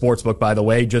Pinnacle Sportsbook, by the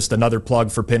way. Just another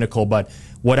plug for Pinnacle. But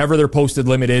whatever their posted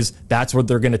limit is, that's what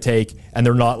they're going to take, and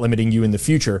they're not limiting you in the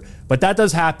future. But that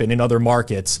does happen in other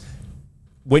markets.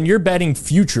 When you're betting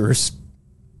futures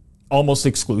almost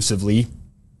exclusively,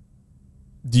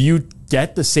 do you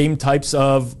get the same types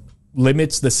of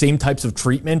limits, the same types of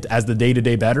treatment as the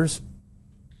day-to-day bettors?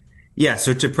 Yeah,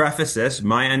 so to preface this,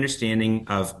 my understanding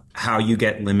of how you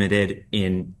get limited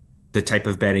in the type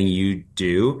of betting you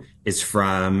do is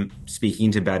from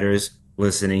speaking to bettors,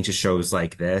 listening to shows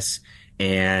like this,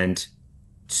 and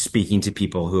speaking to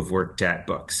people who have worked at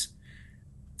books.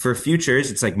 For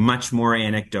futures, it's like much more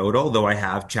anecdotal, though I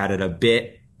have chatted a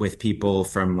bit with people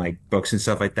from like books and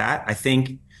stuff like that. I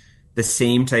think the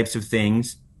same types of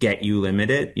things get you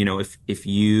limited. If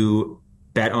you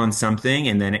bet on something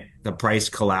and then the price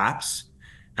collapse,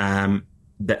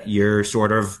 that you're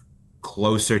sort of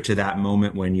closer to that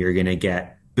moment when you're going to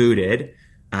get booted.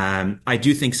 I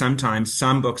do think sometimes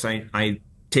some books, I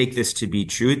take this to be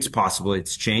true. It's possible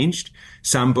it's changed.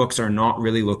 Some books are not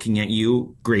really looking at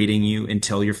you, grading you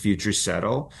until your futures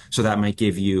settle. So that might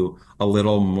give you a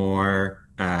little more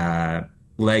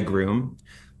leg room.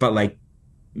 But like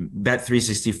Bet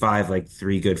 365, like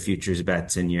 3 good futures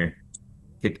bets and you're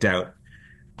kicked out.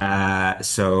 I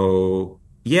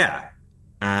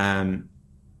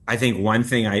think one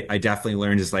thing I definitely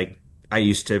learned is like, I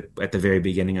used to, at the very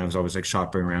beginning, I was always like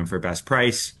shopping around for best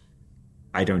price.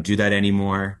 I don't do that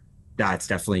anymore. That's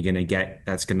definitely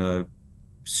that's going to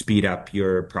speed up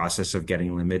your process of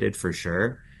getting limited for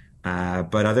sure.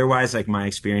 But otherwise, like my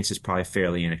experience is probably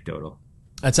fairly anecdotal.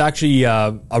 That's actually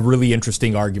a really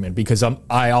interesting argument because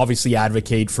I obviously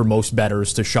advocate for most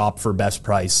bettors to shop for best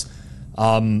price.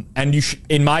 And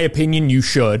in my opinion, you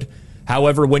should.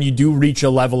 However, when you do reach a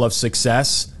level of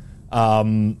success,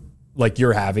 like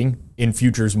you're having in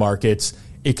futures markets,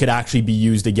 it could actually be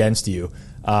used against you.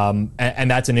 And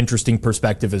that's an interesting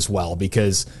perspective as well,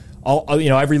 because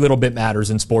every little bit matters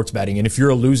in sports betting. And if you're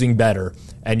a losing bettor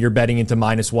and you're betting into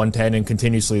minus 110 and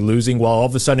continuously losing, well, all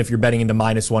of a sudden, if you're betting into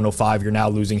minus 105, you're now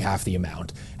losing half the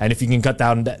amount. And if you can cut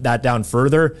that down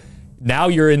further, now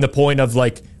you're in the point of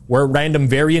like where random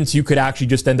variance, you could actually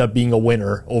just end up being a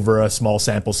winner over a small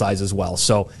sample size as well.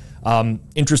 So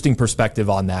interesting perspective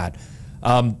on that.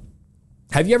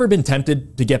 Have you ever been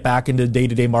tempted to get back into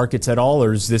day-to-day markets at all,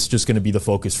 or is this just going to be the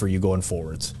focus for you going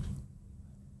forwards?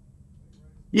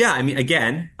 Yeah, I mean,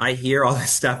 again, I hear all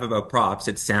this stuff about props.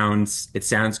 It sounds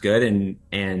good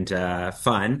and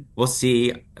fun. We'll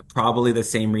see. Probably the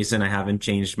same reason I haven't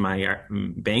changed my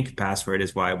bank password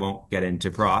is why I won't get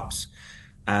into props.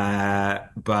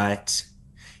 But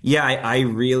yeah, I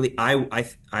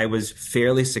was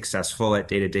fairly successful at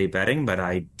day-to-day betting, but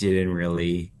I didn't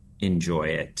really enjoy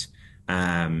it.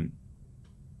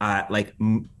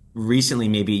 Recently,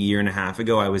 maybe a year and a half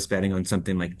ago, I was betting on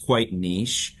something like quite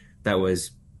niche that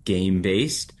was game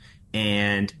based,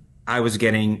 and I was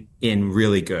getting in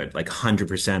really good, like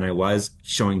 100%. I was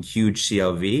showing huge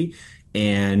CLV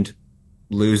and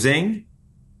losing,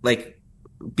 like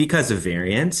because of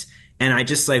variance. And I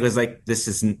just was like,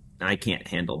 I can't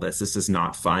handle this. This is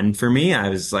not fun for me. I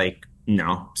was like,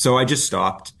 no. So I just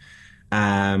stopped.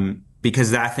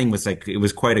 Because that thing was it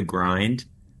was quite a grind.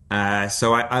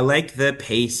 So I like the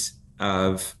pace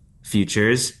of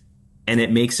futures, and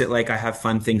it makes it like I have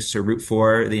fun things to root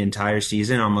for the entire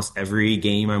season. Almost every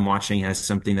game I'm watching has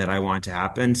something that I want to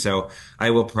happen. So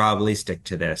I will probably stick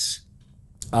to this.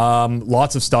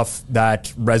 Lots of stuff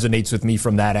that resonates with me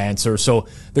from that answer. So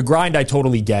the grind, I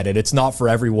totally get it. It's not for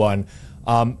everyone.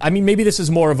 I mean, maybe this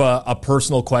is more of a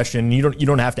personal question. You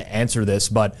don't have to answer this,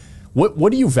 but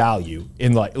what do you value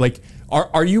in like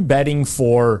are you betting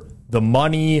for the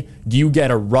money? Do you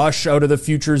get a rush out of the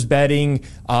futures betting?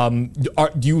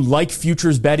 Do you like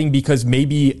futures betting because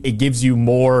maybe it gives you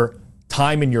more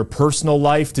time in your personal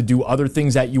life to do other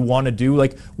things that you want to do?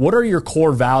 Like, what are your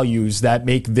core values that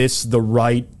make this the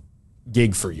right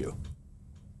gig for you?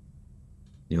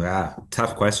 Yeah,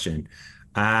 tough question.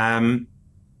 I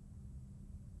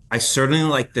certainly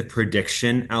like the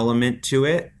prediction element to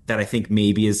it that I think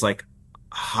maybe is like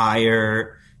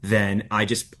higher than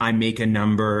I make a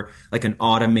number, like an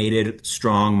automated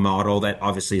strong model that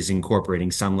obviously is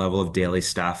incorporating some level of daily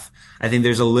stuff. I think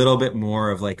there's a little bit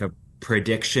more of like a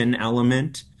prediction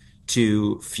element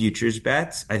to futures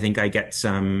bets. I think I get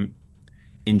some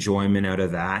enjoyment out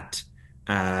of that.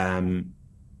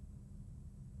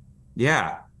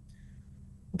 Yeah,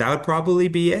 that would probably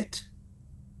be it.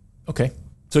 Okay.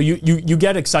 So you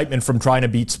get excitement from trying to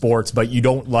beat sports, but you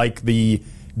don't like the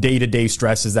day-to-day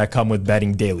stresses that come with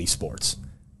betting daily sports.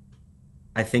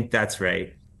 I think that's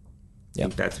right. Yeah,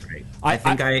 that's right.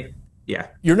 Yeah.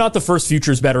 You're not the first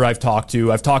futures bettor I've talked to.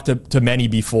 I've talked to many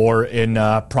before in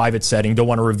a private setting. Don't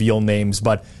want to reveal names,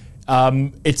 but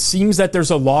it seems that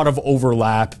there's a lot of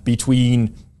overlap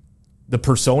between the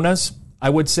personas, I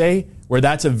would say, where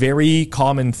that's a very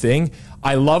common thing.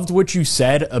 I loved what you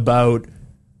said about,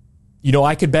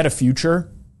 I could bet a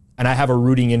future and I have a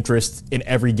rooting interest in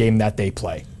every game that they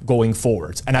play going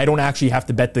forwards. And I don't actually have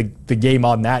to bet the game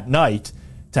on that night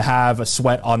to have a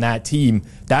sweat on that team.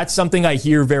 That's something I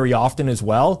hear very often as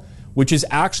well, which is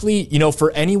actually,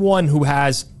 for anyone who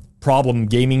has problem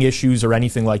gaming issues or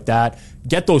anything like that,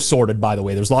 get those sorted, by the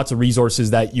way. There's lots of resources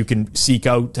that you can seek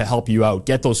out to help you out.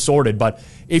 Get those sorted. But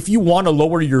if you want to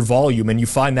lower your volume and you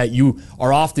find that you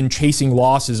are often chasing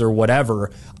losses or whatever,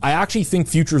 I actually think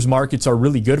futures markets are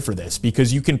really good for this,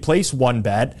 because you can place one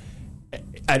bet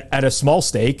at a small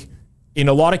stake, in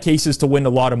a lot of cases to win a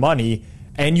lot of money,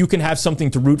 and you can have something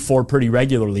to root for pretty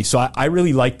regularly. So I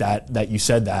really like that you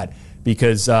said that,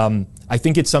 because I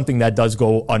think it's something that does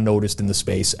go unnoticed in the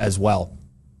space as well.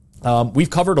 We've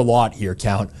covered a lot here,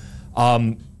 Count.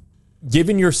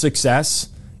 Given your success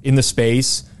in the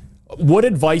space, what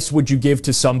advice would you give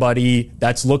to somebody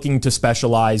that's looking to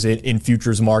specialize in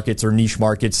futures markets or niche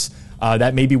markets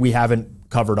that maybe we haven't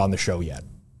covered on the show yet?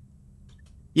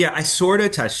 Yeah, I sort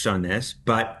of touched on this,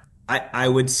 but I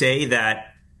would say that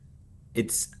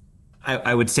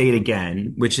I would say it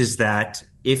again, which is that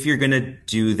if you're going to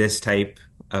do this type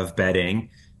of betting,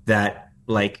 that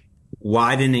like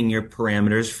widening your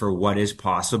parameters for what is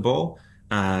possible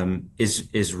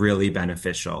is really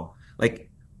beneficial. Like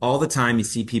all the time you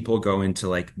see people go into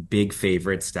like big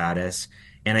favorite status,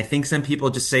 and I think some people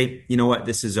just say, you know what,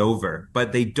 this is over,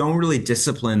 but they don't really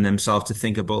discipline themselves to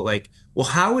think about like, well,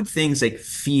 how would things like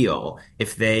feel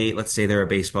if they, let's say they're a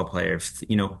baseball player,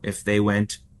 if they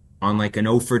went on like an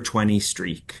 0 for 20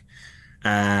 streak,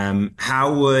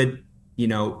 how would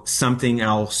something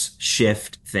else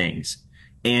shift things.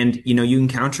 And, you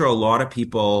encounter a lot of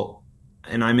people,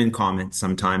 and I'm in comments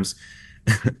sometimes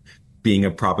being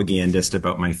a propagandist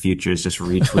about my futures, just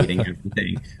retweeting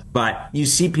everything. But you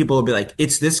see people will be like,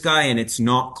 it's this guy and it's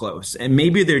not close. And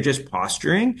maybe they're just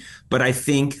posturing. But I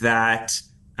think that,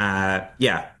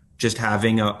 just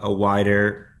having a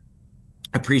wider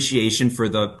appreciation for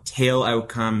the tail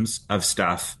outcomes of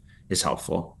stuff is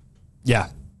helpful. Yeah,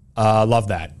 love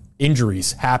that.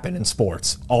 Injuries happen in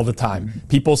sports all the time.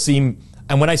 People seem,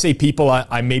 and when I say people,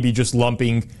 I may be just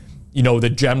lumping,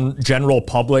 the general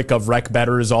public of rec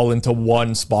bettors all into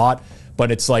one spot.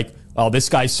 But it's like, oh, this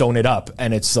guy's sewn it up,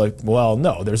 and it's like, well,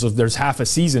 no, there's half a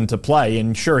season to play,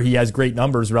 and sure, he has great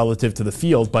numbers relative to the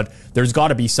field, but there's got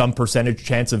to be some percentage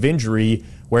chance of injury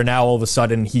where now all of a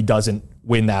sudden he doesn't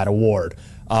win that award.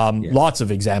 Lots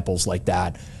of examples like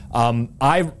that.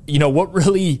 What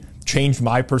really changed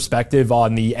my perspective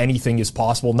on the anything is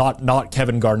possible, not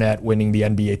Kevin Garnett winning the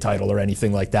NBA title or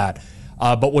anything like that,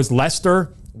 but was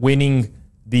Leicester winning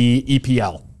the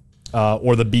EPL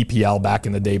or the BPL back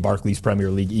in the day, Barclays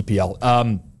Premier League EPL.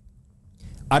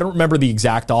 I don't remember the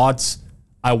exact odds.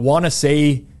 I want to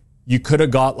say you could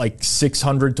have got like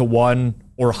 600 to 1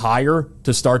 or higher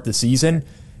to start the season.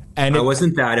 And I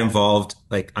wasn't that involved.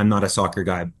 Like, I'm not a soccer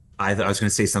guy. I was going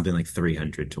to say something like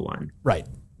 300 to 1. Right.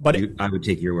 But I would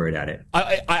take your word at it.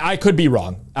 I could be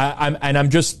wrong. I'm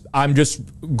just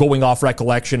going off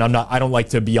recollection. I don't like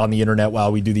to be on the internet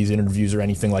while we do these interviews or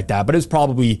anything like that. But it's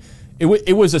probably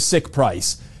it was a sick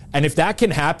price. And if that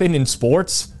can happen in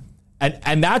sports,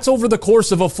 and that's over the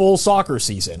course of a full soccer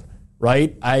season,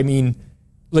 right? I mean,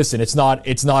 listen, it's not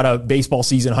a baseball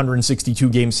season 162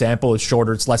 game sample. It's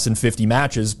shorter. It's less than 50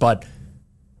 matches, but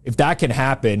if that can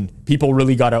happen, people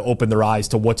really got to open their eyes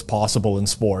to what's possible in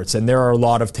sports. And there are a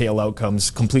lot of tail outcomes.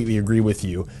 Completely agree with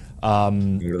you,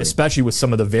 especially with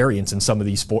some of the variance in some of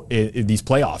these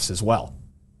playoffs as well.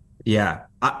 Yeah,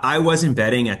 I wasn't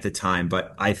betting at the time,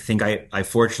 but I think I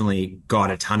fortunately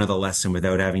got a ton of the lesson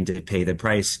without having to pay the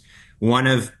price. One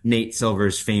of Nate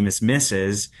Silver's famous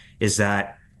misses is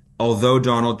that although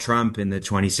Donald Trump in the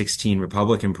 2016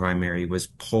 Republican primary was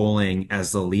polling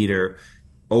as the leader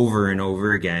over and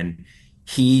over again,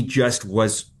 he just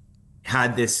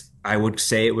had this, I would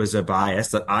say it was a bias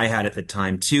that I had at the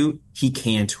time too. He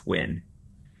can't win.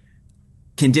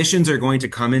 Conditions are going to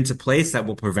come into place that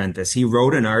will prevent this. He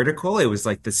wrote an article. It was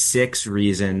like the 6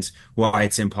 reasons why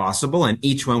it's impossible. And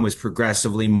each one was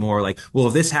progressively more like, well,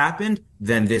 if this happened,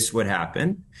 then this would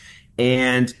happen.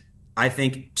 And I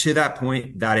think to that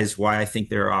point, that is why I think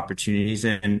there are opportunities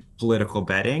in political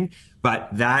betting. But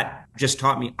that just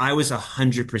taught me I was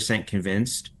 100%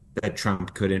 convinced that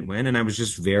Trump couldn't win. And I was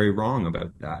just very wrong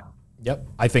about that. Yep.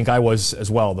 I think I was as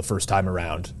well the first time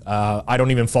around. I don't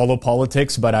even follow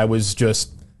politics, but I was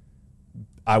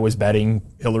betting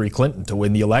Hillary Clinton to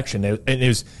win the election. And it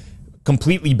was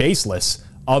completely baseless.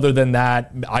 Other than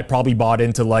that, I probably bought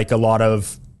into like a lot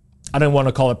of, I don't want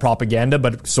to call it propaganda,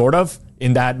 but sort of,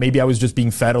 in that maybe I was just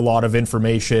being fed a lot of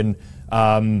information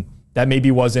that maybe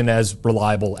wasn't as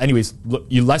reliable. Anyways,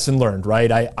 you lesson learned,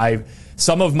 right?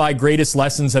 Some of my greatest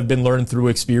lessons have been learned through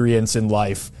experience in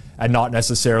life and not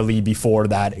necessarily before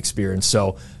that experience.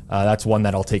 So that's one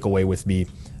that I'll take away with me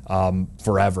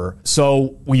forever.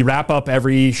 So we wrap up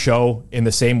every show in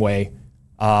the same way.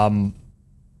 Doesn't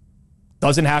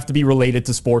have to be related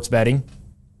to sports betting.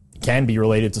 Can be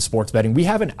related to sports betting.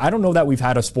 I don't know that we've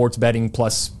had a sports betting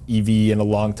plus EV in a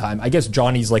long time. I guess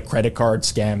Johnny's like credit card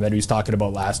scam that he was talking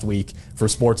about last week for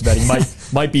sports betting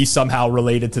might be somehow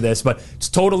related to this, but it's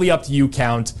totally up to you,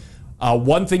 Count.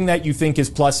 One thing that you think is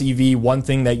plus EV, one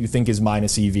thing that you think is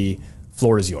minus EV.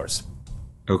 Floor is yours.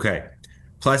 Okay.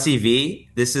 Plus EV,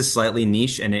 this is slightly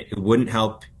niche and it wouldn't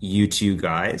help you two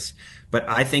guys, but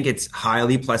I think it's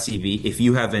highly plus EV if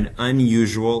you have an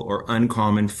unusual or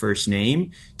uncommon first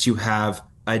name to have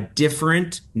a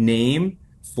different name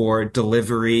for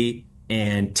delivery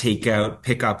and takeout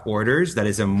pickup orders that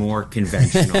is a more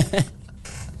conventional.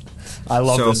 I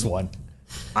love this one.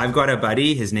 I've got a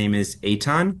buddy. His name is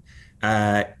Eitan.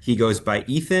 He goes by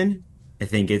Ethan. I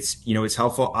think it's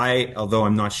helpful. Although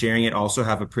I'm not sharing it, also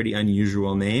have a pretty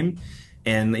unusual name.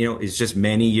 And, it's just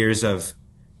many years of,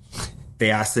 they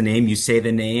ask the name, you say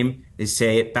the name, they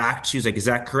say it back to you. It's like, is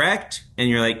that correct? And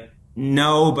you're like,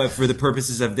 no, but for the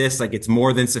purposes of this, like, it's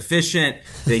more than sufficient.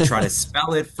 They try to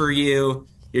spell it for you.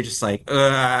 You're just like,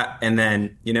 and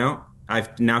then,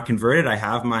 I've now converted. I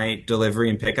have my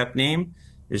delivery and pickup name.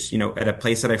 There's, at a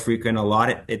place that I frequent a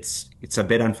lot, it's a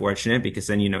bit unfortunate because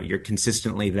then, you're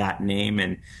consistently that name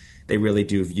and they really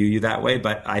do view you that way.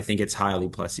 But I think it's highly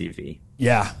plus EV.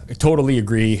 Yeah, I totally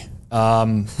agree.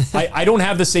 I don't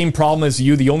have the same problem as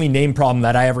you. The only name problem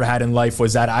that I ever had in life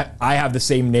was that I have the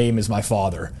same name as my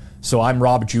father. So I'm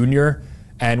Rob Jr.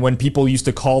 And when people used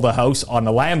to call the house on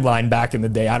a landline back in the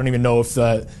day, I don't even know if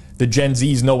the Gen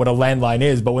Zs know what a landline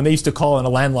is, but when they used to call on a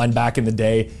landline back in the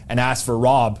day and ask for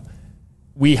Rob,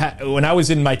 when I was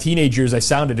in my teenage years, I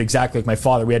sounded exactly like my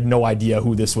father. We had no idea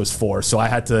who this was for. So I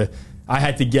had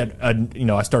to get,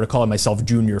 I started calling myself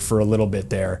Junior for a little bit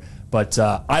there. But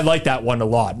I like that one a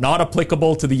lot. Not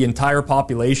applicable to the entire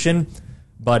population,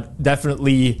 but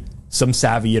definitely some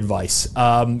savvy advice.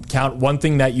 Count one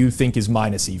thing that you think is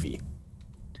minus EV.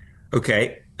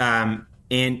 Okay. And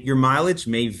your mileage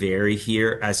may vary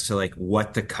here as to like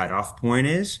what the cutoff point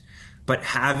is, but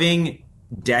having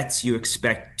debts you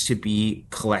expect to be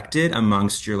collected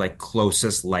amongst your like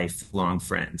closest lifelong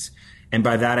friends. And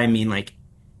by that, I mean, like,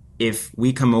 if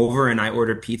we come over and I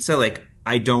order pizza, like,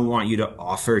 I don't want you to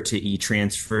offer to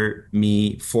e-transfer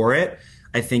me for it.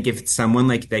 I think if it's someone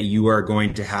like that you are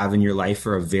going to have in your life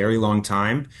for a very long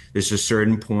time, there's a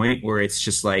certain point where it's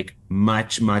just like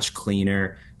much, much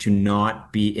cleaner to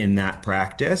not be in that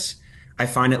practice. I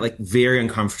find it like very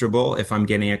uncomfortable if I'm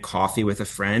getting a coffee with a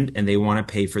friend and they want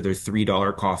to pay for their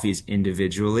 $3 coffees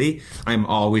individually. I'm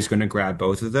always going to grab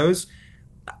both of those.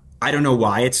 I don't know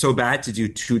why it's so bad to do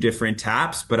two different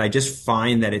taps, but I just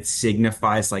find that it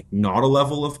signifies like not a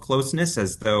level of closeness,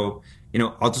 as though,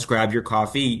 I'll just grab your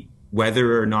coffee.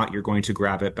 Whether or not you're going to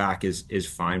grab it back is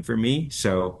fine for me.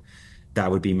 So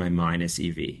that would be my minus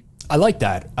EV. I like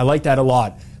that. I like that a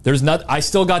lot. I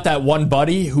still got that one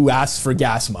buddy who asks for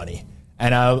gas money.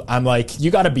 And I'm like,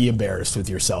 you got to be embarrassed with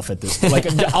yourself at this point.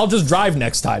 Like, I'll just drive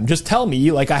next time. Just tell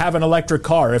me, like, I have an electric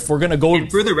car. If we're going to go.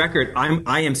 And for the record,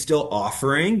 I am still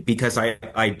offering, because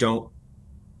I don't,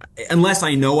 unless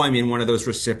I know I'm in one of those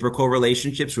reciprocal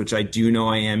relationships, which I do know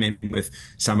I am in with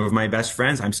some of my best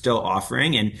friends, I'm still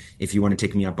offering. And if you want to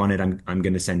take me up on it, I'm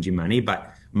going to send you money.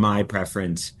 But my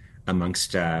preference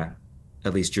amongst at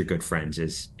least your good friends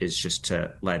is just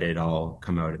to let it all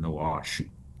come out in the wash.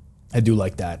 I do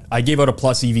like that. I gave out a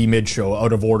plus EV mid-show,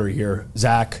 out of order here.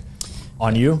 Zach,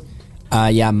 on you?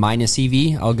 Yeah, minus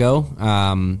EV, I'll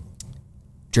go.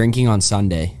 Drinking on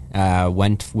Sunday.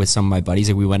 Went with some of my buddies.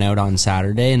 Like, we went out on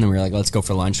Saturday, and then we were like, let's go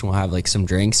for lunch, and we'll have like some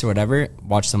drinks or whatever,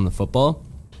 watch some of the football.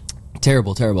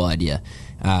 Terrible, terrible idea.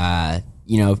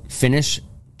 Finish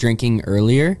drinking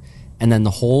earlier, and then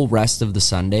the whole rest of the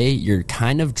Sunday, you're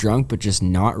kind of drunk, but just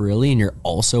not really, and you're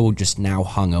also just now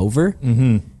hungover.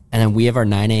 Mm-hmm. And then we have our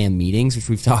 9 a.m. meetings, which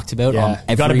we've talked about. Yeah,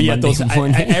 every gotta be Monday at those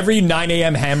morning. Every 9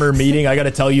 a.m. hammer meeting. I got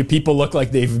to tell you, people look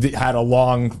like they've had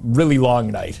a really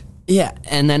long night. Yeah,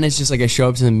 and then it's just like I show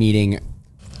up to the meeting,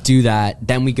 do that,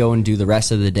 then we go and do the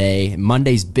rest of the day.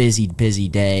 Monday's busy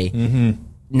day. Mm-hmm.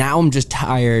 Now I'm just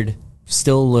tired,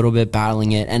 still a little bit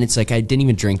battling it, and it's like I didn't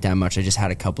even drink that much. I just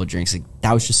had a couple of drinks. Like,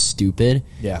 that was just stupid.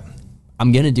 Yeah.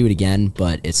 I'm going to do it again,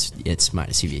 but it's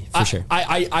minus EV for sure.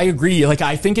 I agree. Like,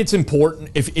 I think it's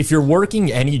important if you're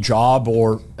working any job,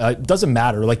 or it doesn't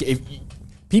matter. Like,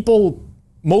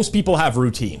 most people have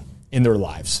routine in their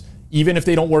lives. Even if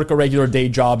they don't work a regular day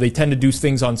job, they tend to do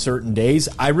things on certain days.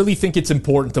 I really think it's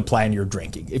important to plan your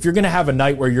drinking. If you're going to have a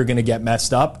night where you're going to get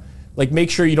messed up, like,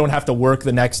 make sure you don't have to work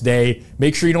the next day.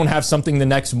 Make sure you don't have something the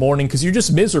next morning, because you're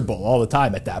just miserable all the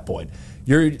time at that point.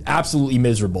 You're absolutely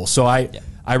miserable. So I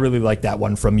really like that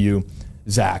one from you,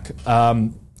 Zach.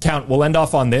 Count, we'll end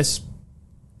off on this.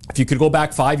 If you could go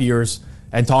back 5 years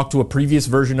and talk to a previous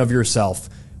version of yourself,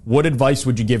 what advice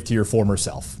would you give to your former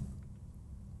self?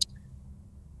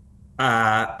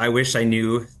 I wish I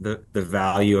knew the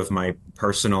value of my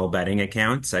personal betting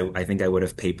accounts. I think I would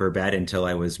have paper bet until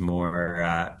I was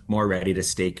more ready to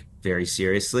stake very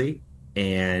seriously,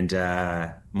 and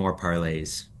more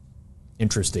parlays.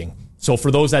 Interesting. So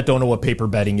for those that don't know what paper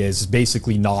betting is,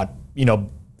 basically not,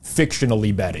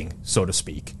 fictionally betting, so to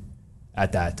speak,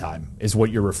 at that time, is what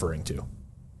you're referring to.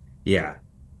 Yeah.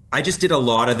 I just did a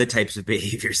lot of the types of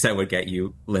behaviors that would get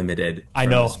you limited. I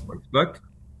know. From the sportsbook.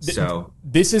 So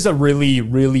this is a really,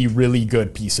 really, really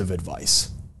good piece of advice,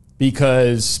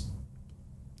 because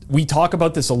we talk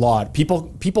about this a lot.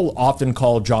 People often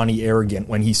call Johnny arrogant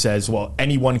when he says, well,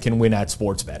 anyone can win at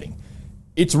sports betting.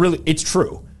 It's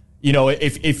true.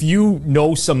 If you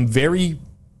know some very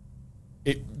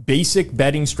basic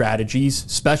betting strategies,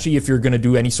 especially if you're going to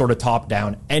do any sort of top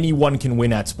down, anyone can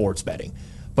win at sports betting,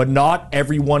 but not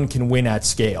everyone can win at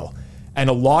scale.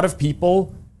 And a lot of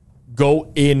people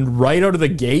go in right out of the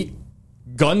gate,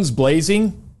 guns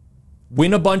blazing,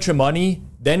 win a bunch of money,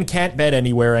 then can't bet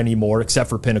anywhere anymore, except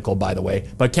for Pinnacle, by the way,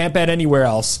 but can't bet anywhere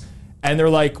else. And they're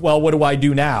like, well, what do I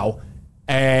do now?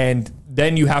 And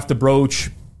then you have to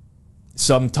broach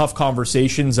some tough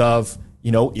conversations of,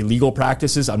 illegal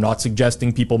practices. I'm not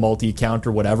suggesting people multi-account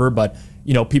or whatever, but,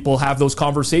 people have those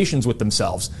conversations with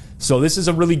themselves. So this is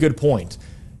a really good point.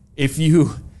 If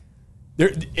you,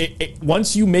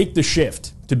 once you make the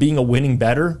shift to being a winning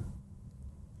bettor,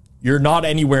 you're not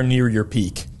anywhere near your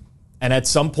peak. And at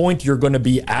some point, you're going to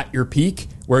be at your peak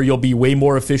where you'll be way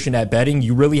more efficient at betting.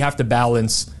 You really have to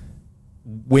balance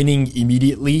winning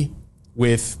immediately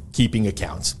with keeping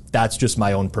accounts. That's just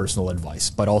my own personal advice,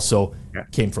 but also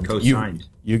came from you.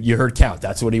 You heard Count.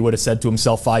 That's what he would have said to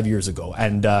himself 5 years ago.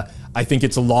 And I think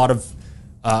it's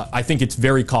I think it's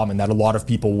very common that a lot of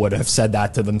people would have said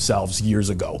that to themselves years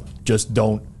ago. Just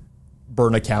don't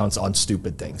burn accounts on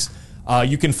stupid things.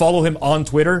 You can follow him on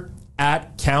Twitter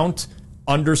at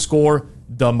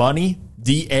Count_Damoney,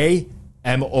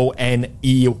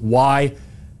 Damoney.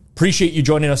 Appreciate you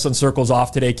joining us on Circles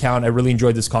Off today, Count. I really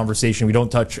enjoyed this conversation. We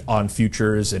don't touch on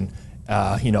futures and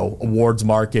awards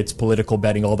markets, political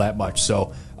betting, all that much.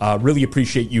 So really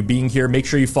appreciate you being here. Make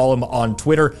sure you follow him on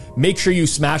Twitter. Make sure you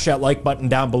smash that like button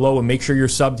down below, and make sure you're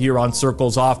subbed here on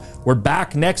Circles Off. We're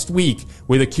back next week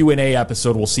with a Q&A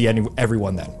episode. We'll see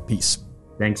everyone then. Peace.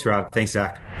 Thanks, Rob. Thanks,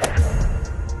 Zach.